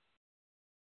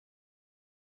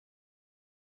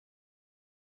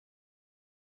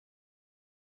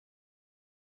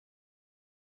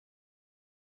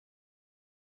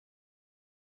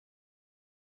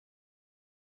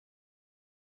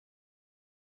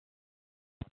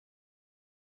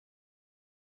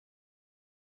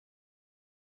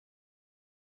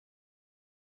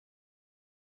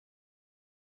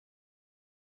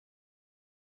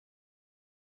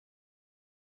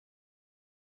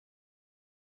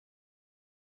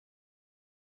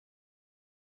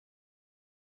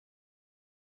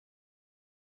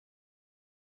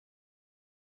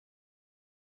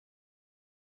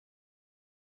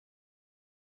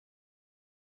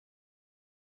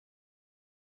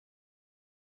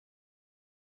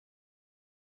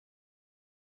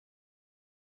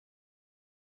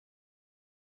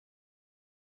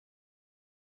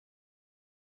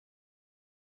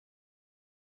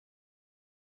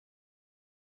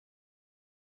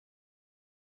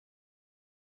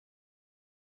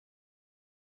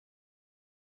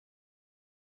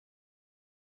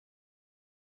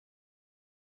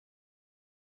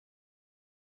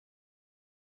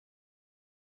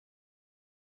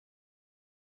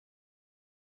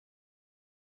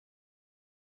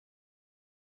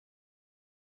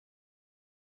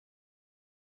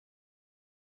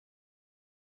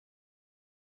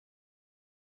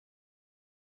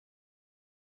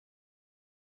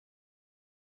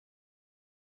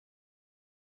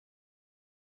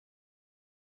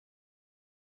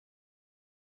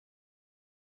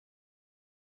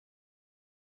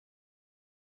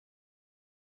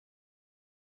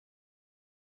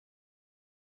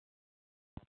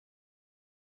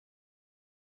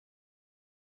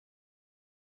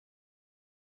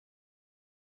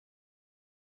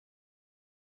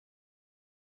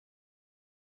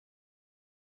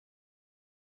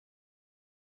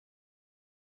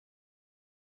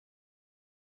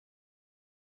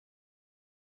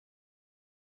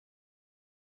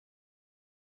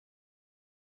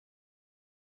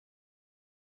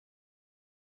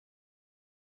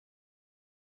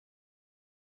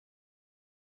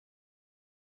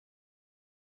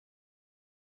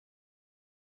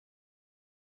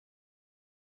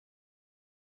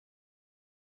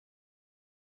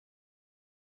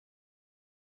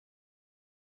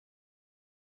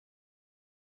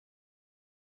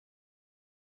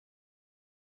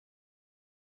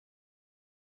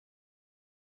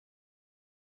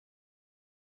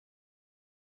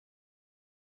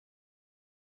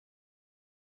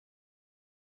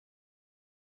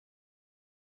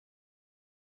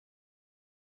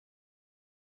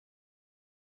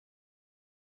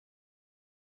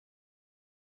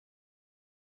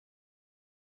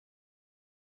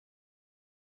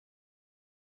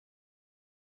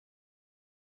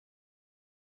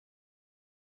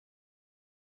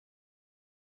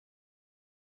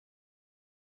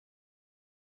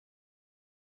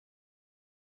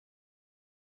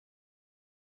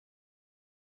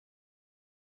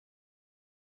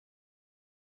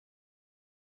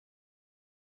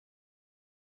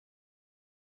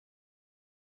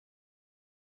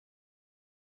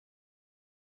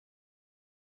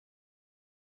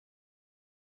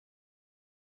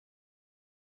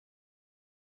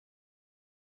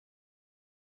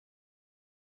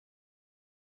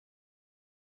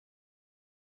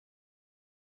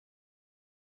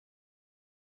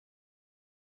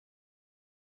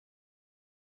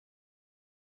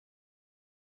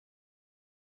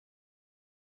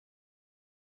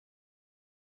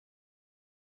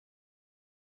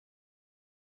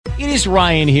 It is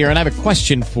Ryan here, and I have a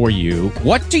question for you.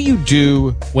 What do you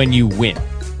do when you win?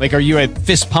 Like, are you a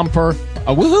fist pumper,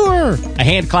 a woohooer, a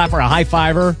hand clapper, a high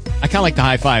fiver? I kind of like the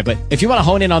high five, but if you want to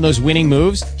hone in on those winning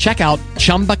moves, check out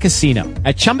Chumba Casino.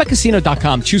 At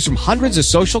ChumbaCasino.com, choose from hundreds of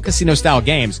social casino-style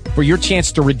games for your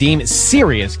chance to redeem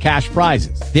serious cash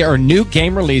prizes. There are new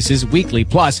game releases weekly,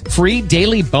 plus free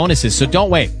daily bonuses. So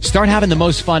don't wait. Start having the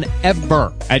most fun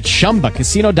ever at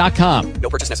ChumbaCasino.com. No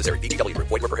purchase necessary. VGW Group.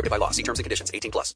 Void where prohibited by law. See terms and conditions. 18+.